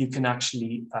 you can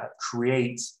actually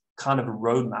create kind of a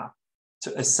roadmap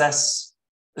to assess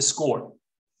a score,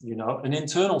 an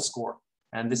internal score.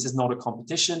 And this is not a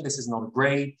competition, this is not a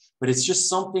grade, but it's just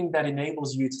something that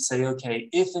enables you to say, okay,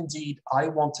 if indeed I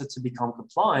wanted to become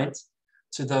compliant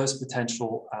to those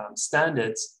potential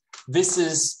standards, this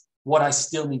is what I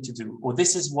still need to do, or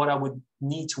this is what I would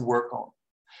need to work on.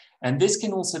 And this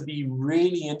can also be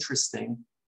really interesting,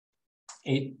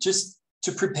 just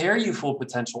to prepare you for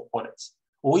potential audits,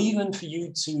 or even for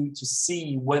you to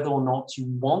see whether or not you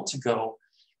want to go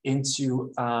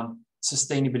into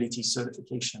sustainability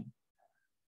certification.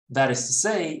 That is to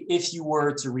say, if you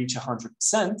were to reach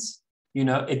 100%,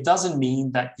 it doesn't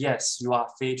mean that, yes, you are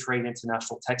Fair Trade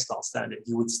International Textile Standard.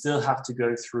 You would still have to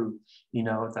go through,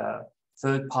 the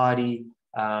third-party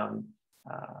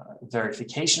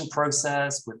verification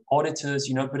process with auditors,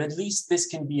 but at least this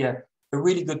can be a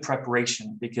really good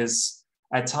preparation, because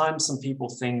at times some people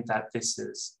think that this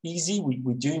is easy.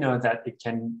 We do know that it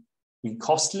can be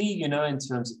costly, in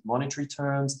terms of monetary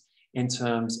terms, in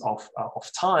terms of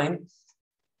time.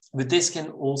 But this can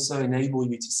also enable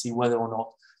you to see whether or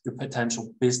not your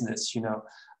potential business,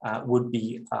 would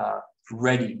be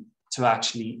ready to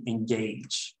actually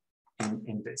engage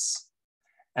in this.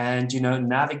 And,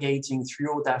 navigating through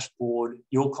your dashboard,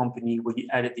 your company, where you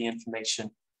edit the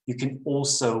information, you can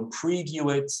also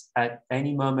preview it at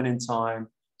any moment in time.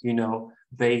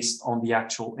 based on the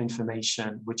actual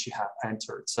information which you have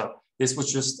entered. So this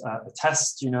was just a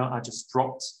test, I just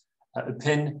dropped a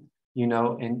pin, in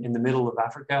the middle of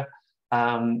Africa.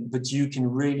 But you can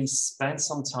really spend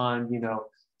some time,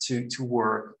 to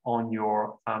work on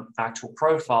your actual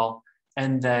profile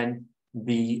and then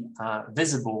be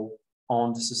visible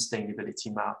on the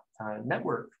sustainability map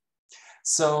network.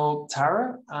 So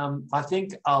Tara, I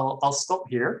think I'll stop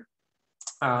here.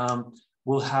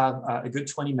 We'll have a good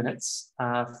 20 minutes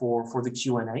for the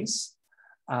Q&As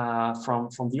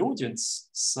from the audience.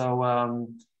 So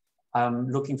I'm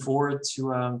looking forward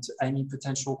to any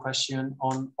potential question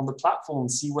on the platform,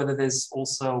 see whether there's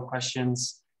also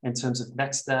questions in terms of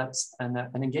next steps and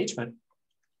engagement.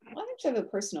 I actually have a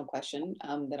personal question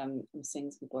that I'm seeing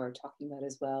some people are talking about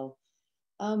as well.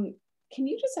 Can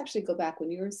you just actually go back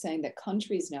when you were saying that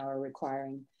countries now are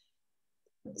requiring,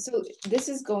 so this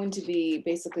is going to be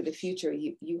basically the future.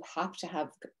 You have to have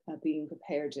being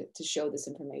prepared to show this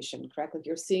information, correct? Like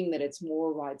you're seeing that it's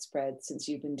more widespread since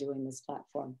you've been doing this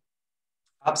platform.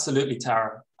 Absolutely,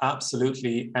 Tara,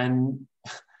 absolutely. And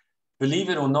believe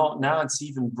it or not, now it's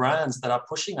even brands that are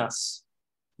pushing us,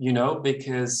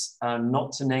 because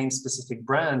not to name specific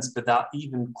brands, but there are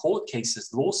even court cases,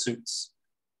 lawsuits,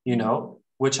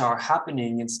 which are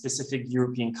happening in specific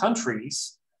European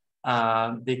countries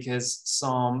because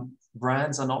some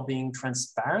brands are not being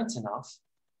transparent enough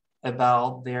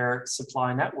about their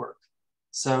supply network.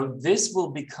 So this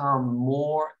will become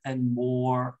more and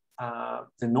more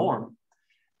the norm.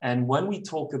 And when we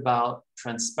talk about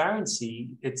transparency,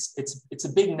 it's a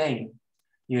big name,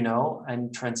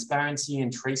 and transparency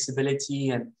and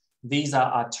traceability, and these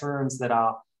are terms that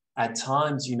are at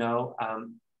times,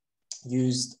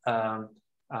 used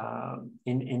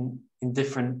in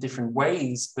different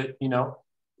ways. But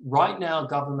right now,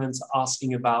 governments are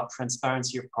asking about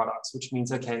transparency of products, which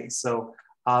means, okay, so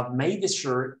I've made this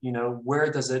shirt,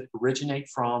 where does it originate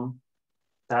from?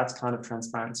 That's kind of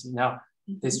transparency. Now,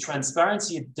 there's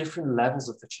transparency at different levels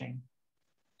of the chain.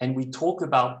 And we talk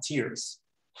about tiers.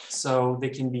 So they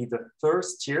can be the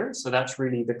first tier. So that's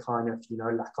really the kind of,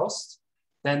 Lacoste.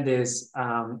 Then there's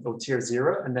tier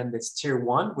 0. And then there's tier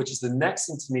 1, which is the next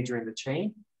intermediary in the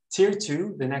chain. Tier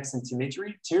 2, the next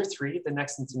intermediary. Tier 3, the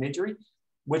next intermediary,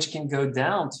 which can go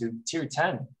down to tier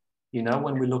 10,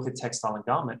 when we look at textile and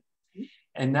garment.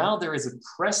 And now there is a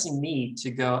pressing need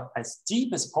to go as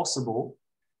deep as possible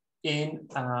in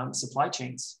supply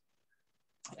chains.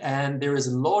 And there is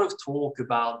a lot of talk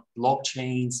about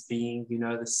blockchains being,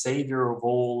 the savior of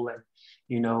all, and,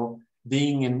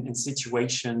 being in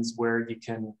situations where you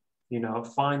can,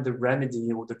 find the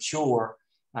remedy or the cure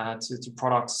to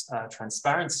products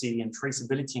transparency and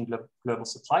traceability in global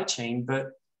supply chain.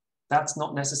 But that's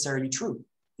not necessarily true.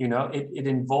 It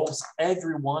involves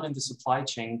everyone in the supply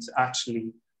chain to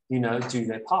actually, do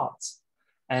their parts.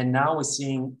 And now we're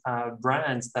seeing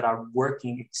brands that are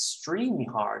working extremely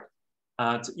hard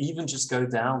to even just go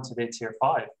down to their tier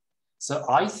 5. So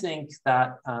I think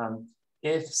that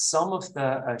if some of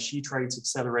the SheTrades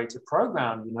Accelerator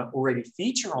Programme, already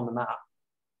feature on the map,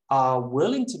 are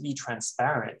willing to be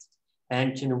transparent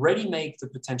and can already make the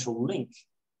potential link,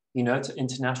 to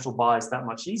international buyers that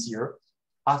much easier,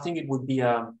 I think it would be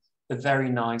a very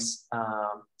nice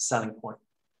selling point.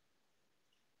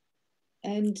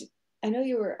 And I know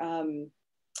you were,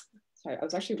 sorry, I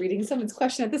was actually reading someone's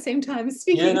question at the same time as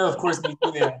speaking. Yeah, no, of course.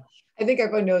 Yeah. I think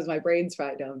everyone knows my brain's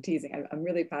fried. No, I'm teasing. I'm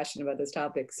really passionate about this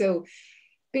topic. So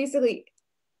basically,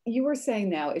 you were saying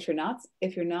now, if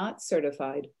you're not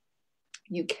certified,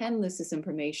 you can list this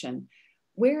information.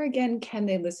 Where again can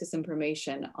they list this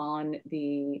information on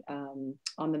the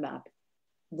map?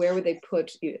 Where would they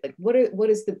put, like, what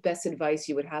is the best advice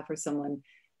you would have for someone?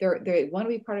 They want to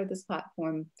be part of this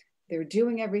platform. They're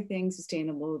doing everything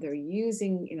sustainable. They're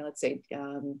using, let's say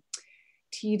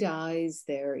tea dyes.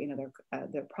 Their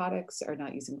products are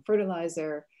not using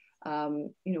fertilizer.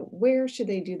 Where should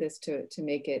they do this to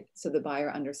make it so the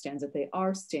buyer understands that they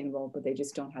are sustainable, but they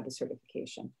just don't have the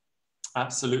certification?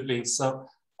 Absolutely. So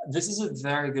this is a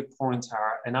very good point,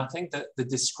 Tara. And I think that the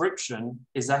description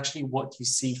is actually what you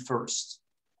see first,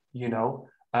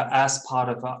 as part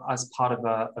of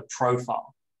a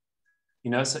profile.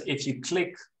 So if you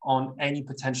click on any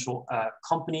potential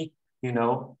company,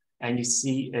 and you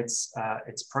see its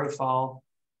profile,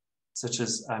 such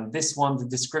as this one, the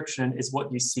description is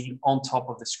what you see on top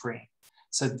of the screen.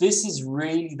 So this is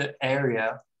really the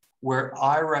area where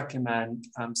I recommend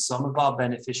some of our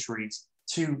beneficiaries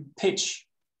to pitch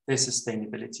their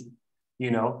sustainability,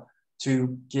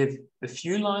 to give a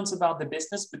few lines about the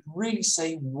business, but really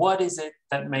say, what is it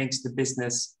that makes the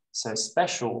business so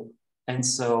special and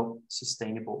so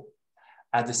sustainable?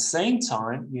 At the same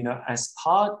time, as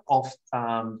part of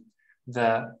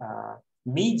the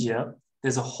media,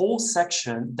 there's a whole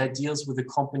section that deals with the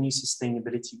company's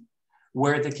sustainability,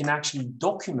 where they can actually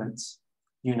document,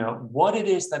 what it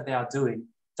is that they are doing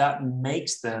that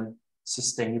makes them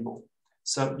sustainable.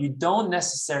 So you don't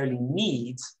necessarily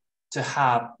need to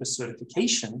have a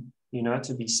certification,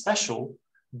 to be special,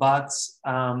 but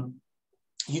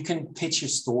you can pitch your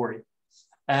story.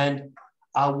 And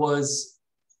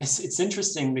it's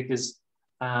interesting because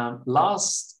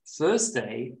last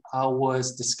Thursday, I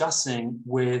was discussing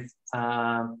with,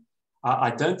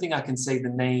 I don't think I can say the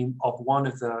name of one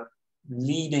of the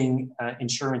leading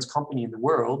insurance company in the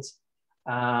world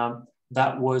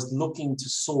that was looking to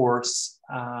source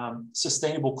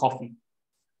sustainable coffee,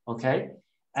 okay?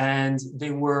 And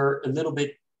they were a little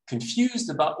bit confused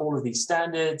about all of these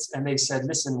standards. And they said,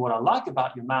 listen, what I like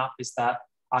about your map is that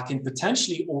I can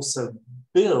potentially also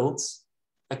build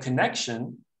a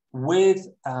connection with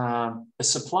a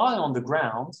supply on the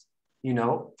ground,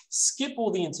 skip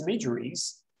all the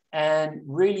intermediaries and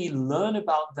really learn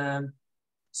about them,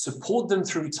 support them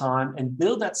through time and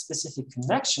build that specific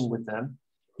connection with them,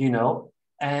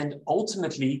 and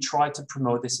ultimately try to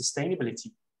promote their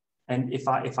sustainability. And if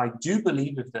I do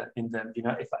believe in them,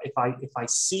 if I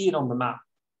see it on the map,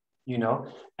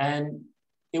 and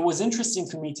it was interesting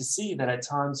for me to see that at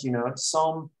times,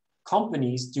 some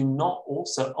companies do not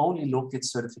also only look at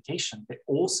certification. They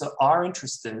also are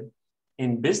interested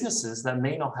in businesses that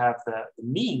may not have the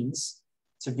means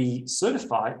to be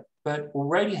certified, but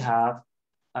already have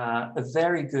a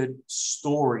very good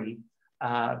story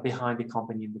behind the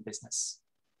company and the business.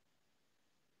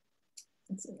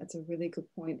 That's a really good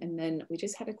point. And then we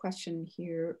just had a question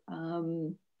here. So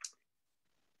I'm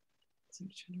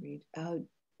trying to read.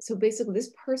 So basically,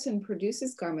 this person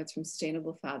produces garments from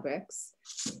sustainable fabrics,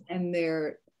 and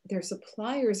their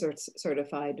suppliers are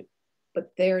certified,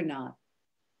 but they're not.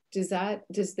 Does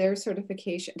their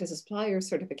certification, does a supplier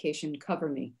certification cover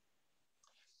me?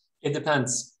 It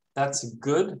depends. That's a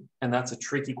good and that's a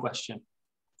tricky question.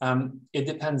 It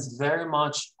depends very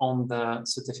much on the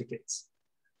certificates.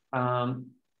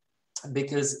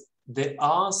 Because there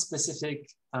are specific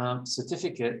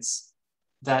certificates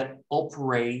that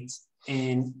operate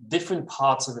in different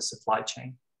parts of the supply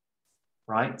chain,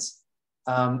 right?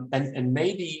 And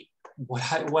maybe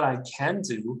what I can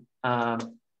do,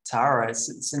 Tara,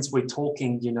 since we're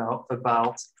talking,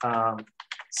 about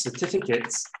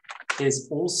certificates, is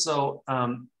also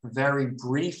very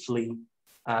briefly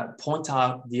point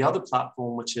out the other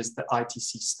platform, which is the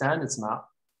ITC standards map,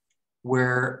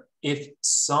 where if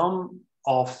some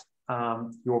of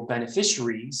your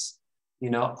beneficiaries,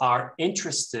 are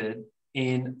interested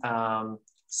in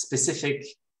specific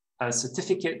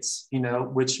certificates,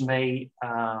 which may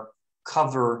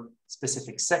cover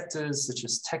specific sectors such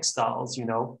as textiles,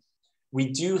 we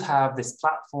do have this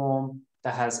platform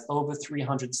that has over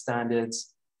 300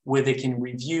 standards where they can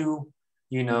review,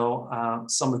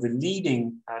 some of the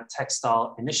leading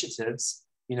textile initiatives,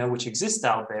 which exist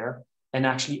out there, and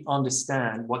actually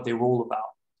understand what they're all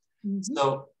about. Mm-hmm.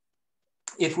 So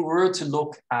if we were to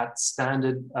look at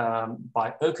standard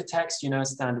by Oikotex,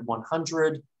 standard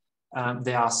 100,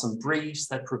 there are some briefs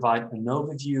that provide an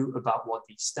overview about what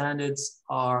these standards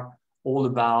are all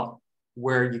about,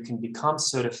 where you can become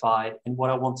certified. And what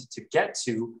I wanted to get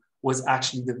to was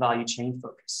actually the value chain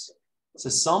focus. So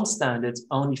some standards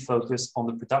only focus on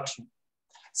the production.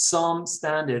 Some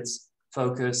standards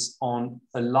focus on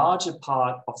a larger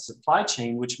part of supply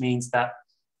chain, which means that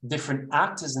different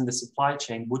actors in the supply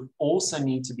chain would also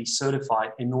need to be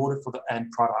certified in order for the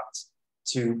end product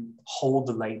to hold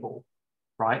the label,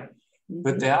 right? Mm-hmm.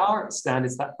 But there are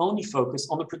standards that only focus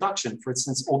on the production, for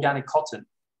instance, organic cotton,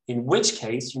 in which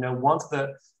case, once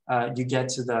you get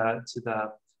to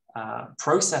the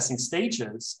processing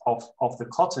stages of the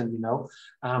cotton,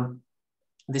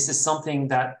 this is something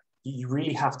that you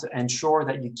really have to ensure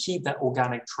that you keep that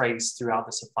organic trace throughout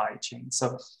the supply chain.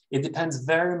 So it depends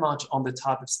very much on the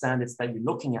type of standards that you're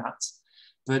looking at.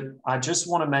 But I just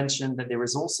want to mention that there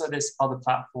is also this other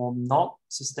platform, not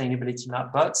Sustainability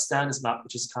Map, but Standards Map,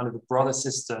 which is kind of the brother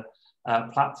sister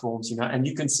platforms, and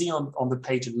you can see on the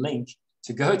page a link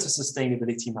to go to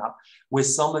Sustainability Map, where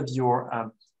some of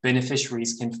your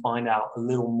beneficiaries can find out a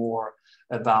little more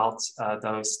about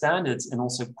those standards and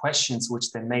also questions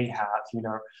which they may have,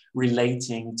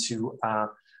 relating to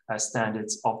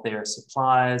standards of their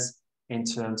suppliers in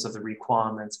terms of the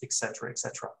requirements, et cetera, et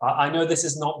cetera. I know this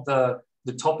is not the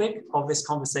topic of this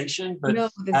conversation, but no,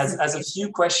 as a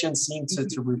few questions seem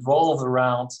to revolve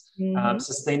around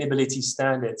sustainability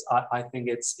standards, I think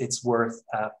it's worth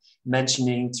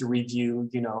mentioning to review,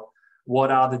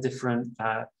 what are the different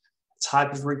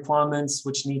type of requirements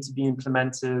which need to be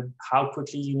implemented, how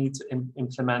quickly you need to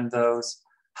implement those,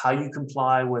 how you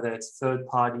comply, whether it's third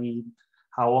party,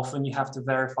 how often you have to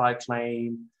verify a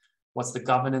claim, what's the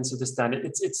governance of the standard.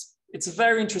 It's a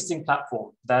very interesting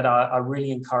platform that I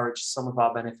really encourage some of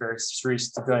our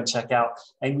beneficiaries to go and check out.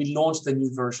 And we launched the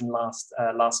new version last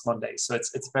Monday, so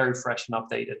it's very fresh and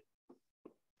updated.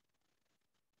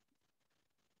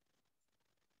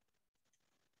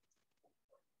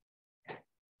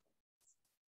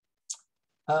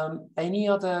 Any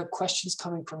other questions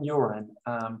coming from your end,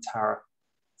 Tara?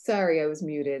 Sorry, I was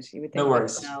muted. You would think no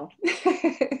worries. now.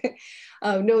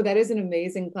 No, that is an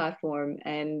amazing platform.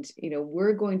 And,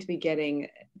 we're going to be getting,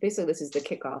 basically this is the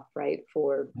kickoff, right,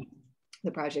 for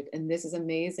the project. And this is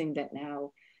amazing that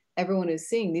now everyone is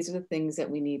seeing these are the things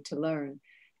that we need to learn.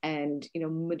 And,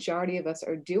 majority of us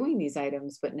are doing these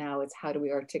items, but now it's how do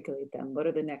we articulate them? What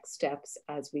are the next steps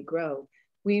as we grow?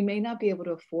 We may not be able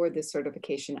to afford this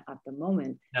certification at the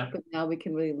moment, but now we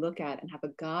can really look at and have a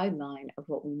guideline of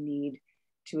what we need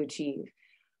to achieve.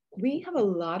 We have a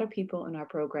lot of people in our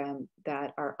program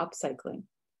that are upcycling.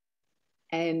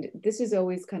 And this is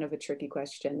always kind of a tricky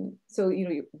question. So,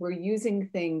 we're using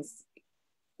things,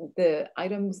 the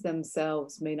items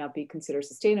themselves may not be considered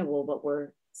sustainable, but we're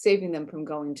saving them from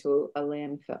going to a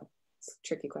landfill. It's a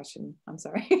tricky question, I'm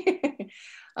sorry.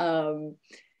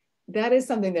 That is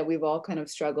something that we've all kind of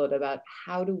struggled about.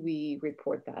 How do we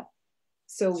report that?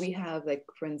 So we have, like,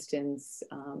 for instance,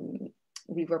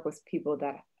 we work with people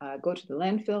that go to the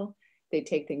landfill, they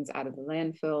take things out of the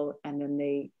landfill, and then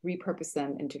they repurpose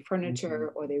them into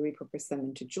furniture, or they repurpose them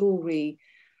into jewelry.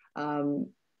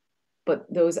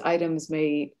 But those items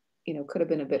may, could have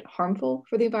been a bit harmful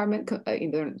for the environment.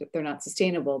 They're not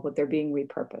sustainable, but they're being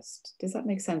repurposed. Does that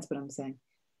make sense what I'm saying?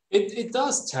 It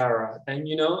does, Tara. And,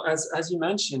 as you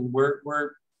mentioned,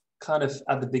 we're kind of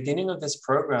at the beginning of this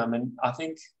program. And I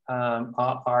think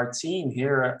our team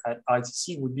here at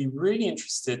ITC would be really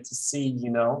interested to see,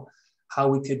 how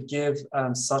we could give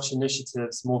such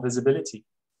initiatives more visibility,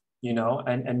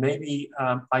 and maybe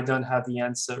I don't have the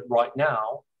answer right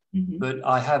now, but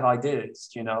I have ideas,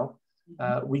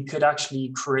 we could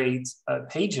actually create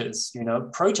pages,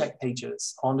 project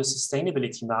pages on the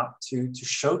sustainability map to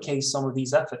showcase some of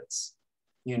these efforts,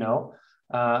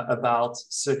 about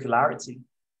circularity,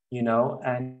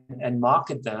 and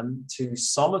market them to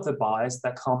some of the buyers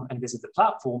that come and visit the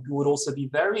platform, who would also be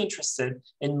very interested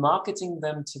in marketing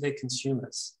them to their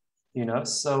consumers,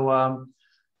 So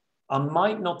I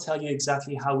might not tell you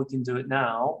exactly how we can do it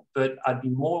now, but I'd be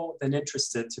more than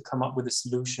interested to come up with a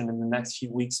solution in the next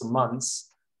few weeks or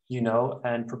months,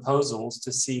 and proposals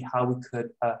to see how we could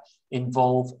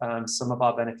involve some of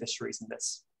our beneficiaries in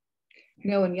this.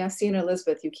 And Yassine and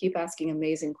Elizabeth, you keep asking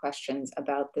amazing questions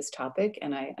about this topic,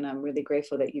 and I'm really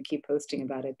grateful that you keep posting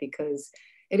about it, because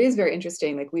it is very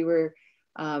interesting. Like, we were,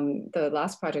 the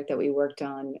last project that we worked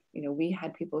on, we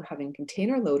had people having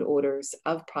container load orders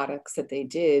of products that they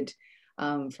did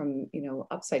from,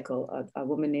 Upcycle. A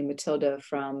woman named Matilda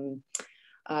from,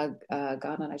 God,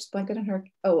 I just blanked on her.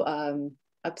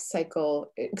 Upcycle,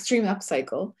 Extreme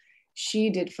Upcycle. She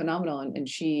did phenomenal, and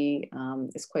she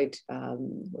is quite,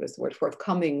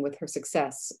 forthcoming with her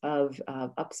success of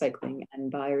upcycling and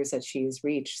buyers that she has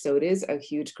reached. So it is a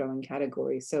huge growing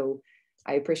category. So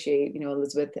I appreciate,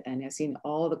 Elizabeth and Yassine,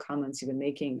 all the comments you've been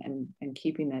making and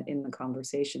keeping that in the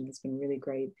conversation. It's been really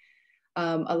great.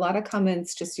 A lot of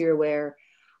comments, just so you're aware,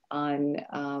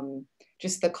 on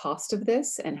just the cost of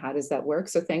this and how does that work.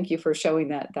 So thank you for showing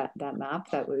that map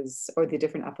or the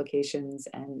different applications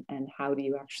and how do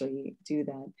you actually do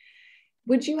that.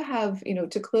 Would you have,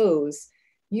 to close,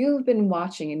 you've been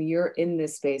watching and you're in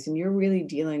this space and you're really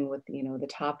dealing with, the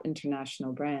top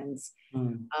international brands.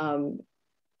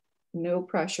 No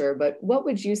pressure, but what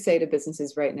would you say to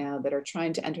businesses right now that are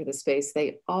trying to enter the space?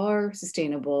 They are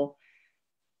sustainable.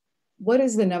 What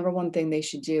is the number one thing they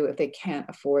should do if they can't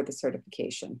afford the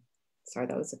certification? Sorry,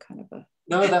 that was a kind of a...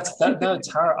 No, no,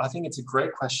 Tara, I think it's a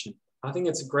great question. And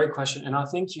I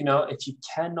think, if you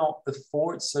cannot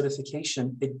afford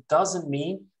certification, it doesn't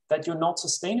mean that you're not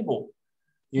sustainable.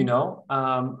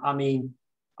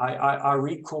 I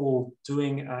recall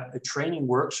doing a training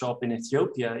workshop in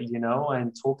Ethiopia,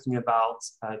 and talking about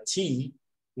tea,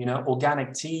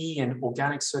 organic tea and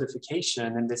organic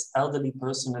certification. And this elderly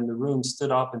person in the room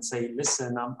stood up and said,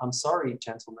 listen, I'm sorry,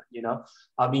 gentlemen,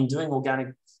 I've been doing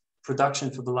organic production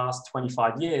for the last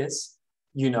 25 years,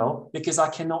 because I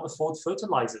cannot afford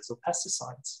fertilizers or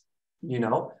pesticides,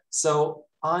 So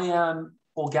I am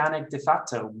organic de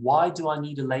facto. Why do I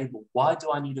need a label? Why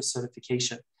do I need a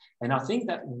certification? And I think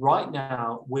that right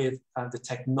now, with the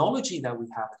technology that we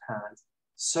have at hand,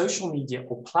 social media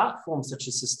or platforms such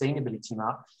as Sustainability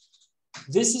Map,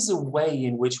 this is a way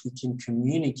in which we can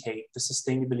communicate the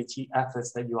sustainability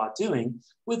efforts that you are doing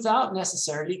without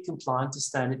necessarily complying to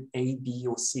standard A, B,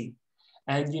 or C.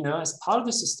 And, you know, as part of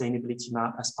the Sustainability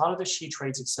Map, as part of the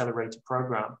SheTrades Accelerator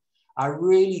Programme, I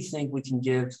really think we can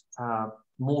give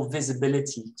more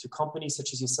visibility to companies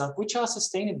such as yourself, which are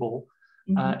sustainable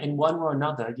in one or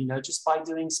another, you know, just by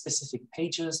doing specific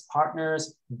pages,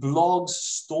 partners, blogs,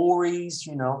 stories,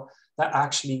 you know, that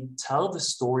actually tell the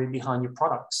story behind your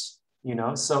products. You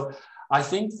know, so I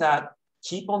think that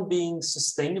keep on being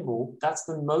sustainable. That's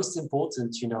the most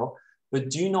important, you know,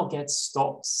 but do not get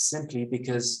stopped simply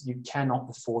because you cannot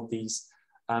afford these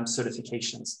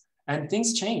certifications. And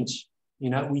things change. You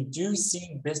know, we do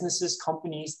see businesses,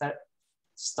 companies that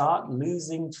start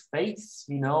losing faith,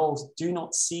 you know, do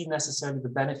not see necessarily the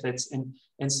benefits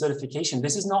in certification.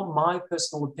 This is not my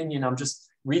personal opinion. I'm just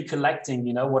recollecting,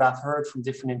 you know, what I've heard from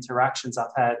different interactions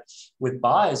I've had with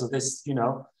buyers of this, you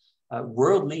know,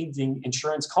 world-leading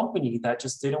insurance company that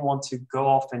just didn't want to go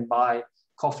off and buy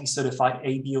coffee certified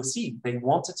A, B, or C. They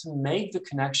wanted to make the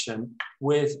connection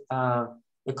with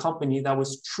a company that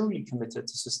was truly committed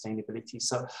to sustainability.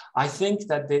 So I think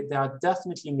that there are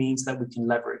definitely means that we can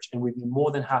leverage, and we'd be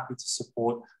more than happy to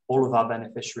support all of our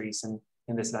beneficiaries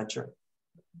in this venture.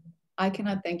 I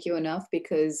cannot thank you enough,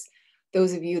 because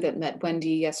those of you that met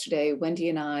Wendy yesterday, Wendy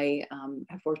and I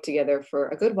have worked together for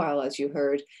a good while, as you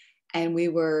heard, and we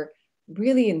were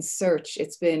really in search.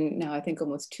 It's been now, I think,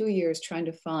 almost 2 years trying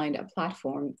to find a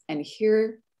platform. And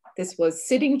here, this was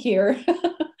sitting here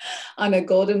on a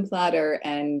golden platter.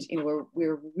 And, you know,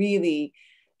 we're really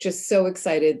just so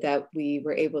excited that we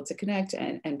were able to connect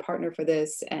and partner for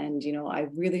this. And, you know, I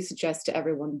really suggest to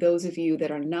everyone, those of you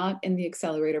that are not in the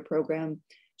accelerator program,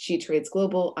 SheTrades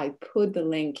Global, I put the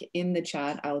link in the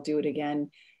chat. I'll do it again.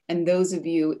 And those of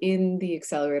you in the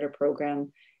accelerator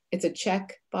program, it's a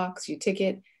check box, you tick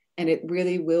it, and it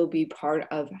really will be part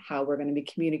of how we're going to be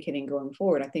communicating going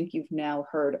forward. I think you've now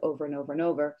heard over and over and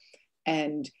over,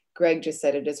 and Greg just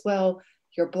said it as well,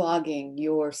 your blogging,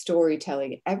 your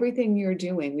storytelling, everything you're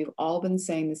doing, we've all been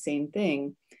saying the same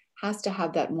thing, has to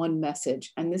have that one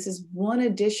message. And this is one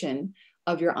addition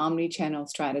of your omni-channel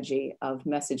strategy of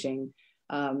messaging,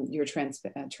 your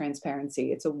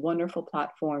transparency. It's a wonderful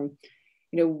platform.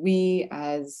 You know, we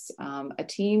as a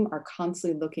team are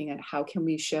constantly looking at how can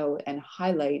we show and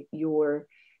highlight your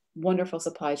wonderful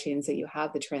supply chains that you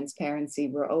have, the transparency.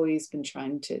 We're always been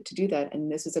trying to do that. And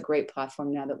this is a great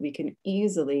platform now that we can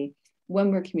easily,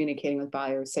 when we're communicating with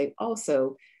buyers, say,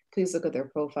 also, please look at their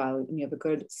profile and you have a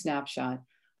good snapshot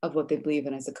of what they believe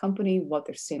in as a company, what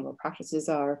their sustainable practices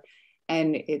are,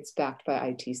 and it's backed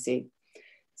by ITC.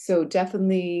 So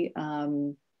definitely,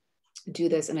 do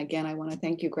this. And again, I want to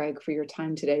thank you, Greg, for your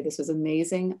time today. This was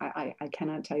amazing. I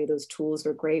cannot tell you, those tools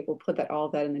were great. We'll put all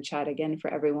that in the chat again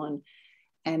for everyone.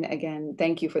 And again,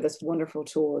 thank you for this wonderful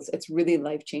tool. It's really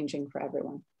life-changing for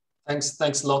everyone.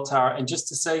 Thanks a lot, Tara. And just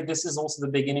to say, this is also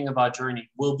the beginning of our journey.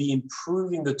 We'll be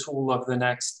improving the tool over the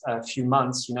next few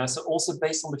months, you know, so also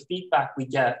based on the feedback we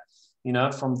get, you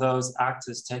know, from those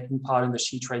actors taking part in the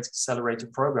SheTrades Accelerator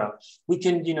Program, we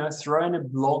can, you know, throw in a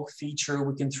blog feature,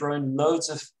 we can throw in loads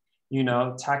of, you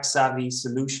know, tax-savvy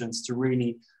solutions to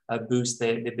really boost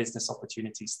their business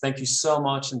opportunities. Thank you so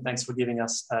much, and thanks for giving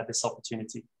us this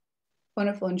opportunity.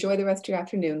 Wonderful. Enjoy the rest of your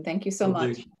afternoon. Thank you so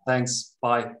much. Thanks.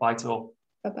 Bye. Bye to all.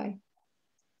 Bye-bye.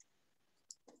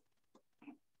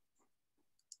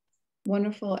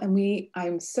 Wonderful. And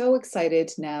I'm so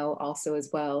excited now also as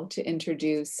well to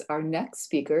introduce our next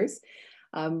speakers.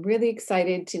 I'm really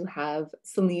excited to have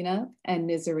Selena and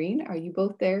Nizarine. Are you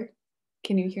both there?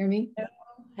 Can you hear me?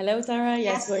 Hello, Tara.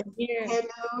 Yes, we're here.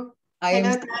 Hello.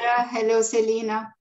 Hello, Tara. Hello, Selena.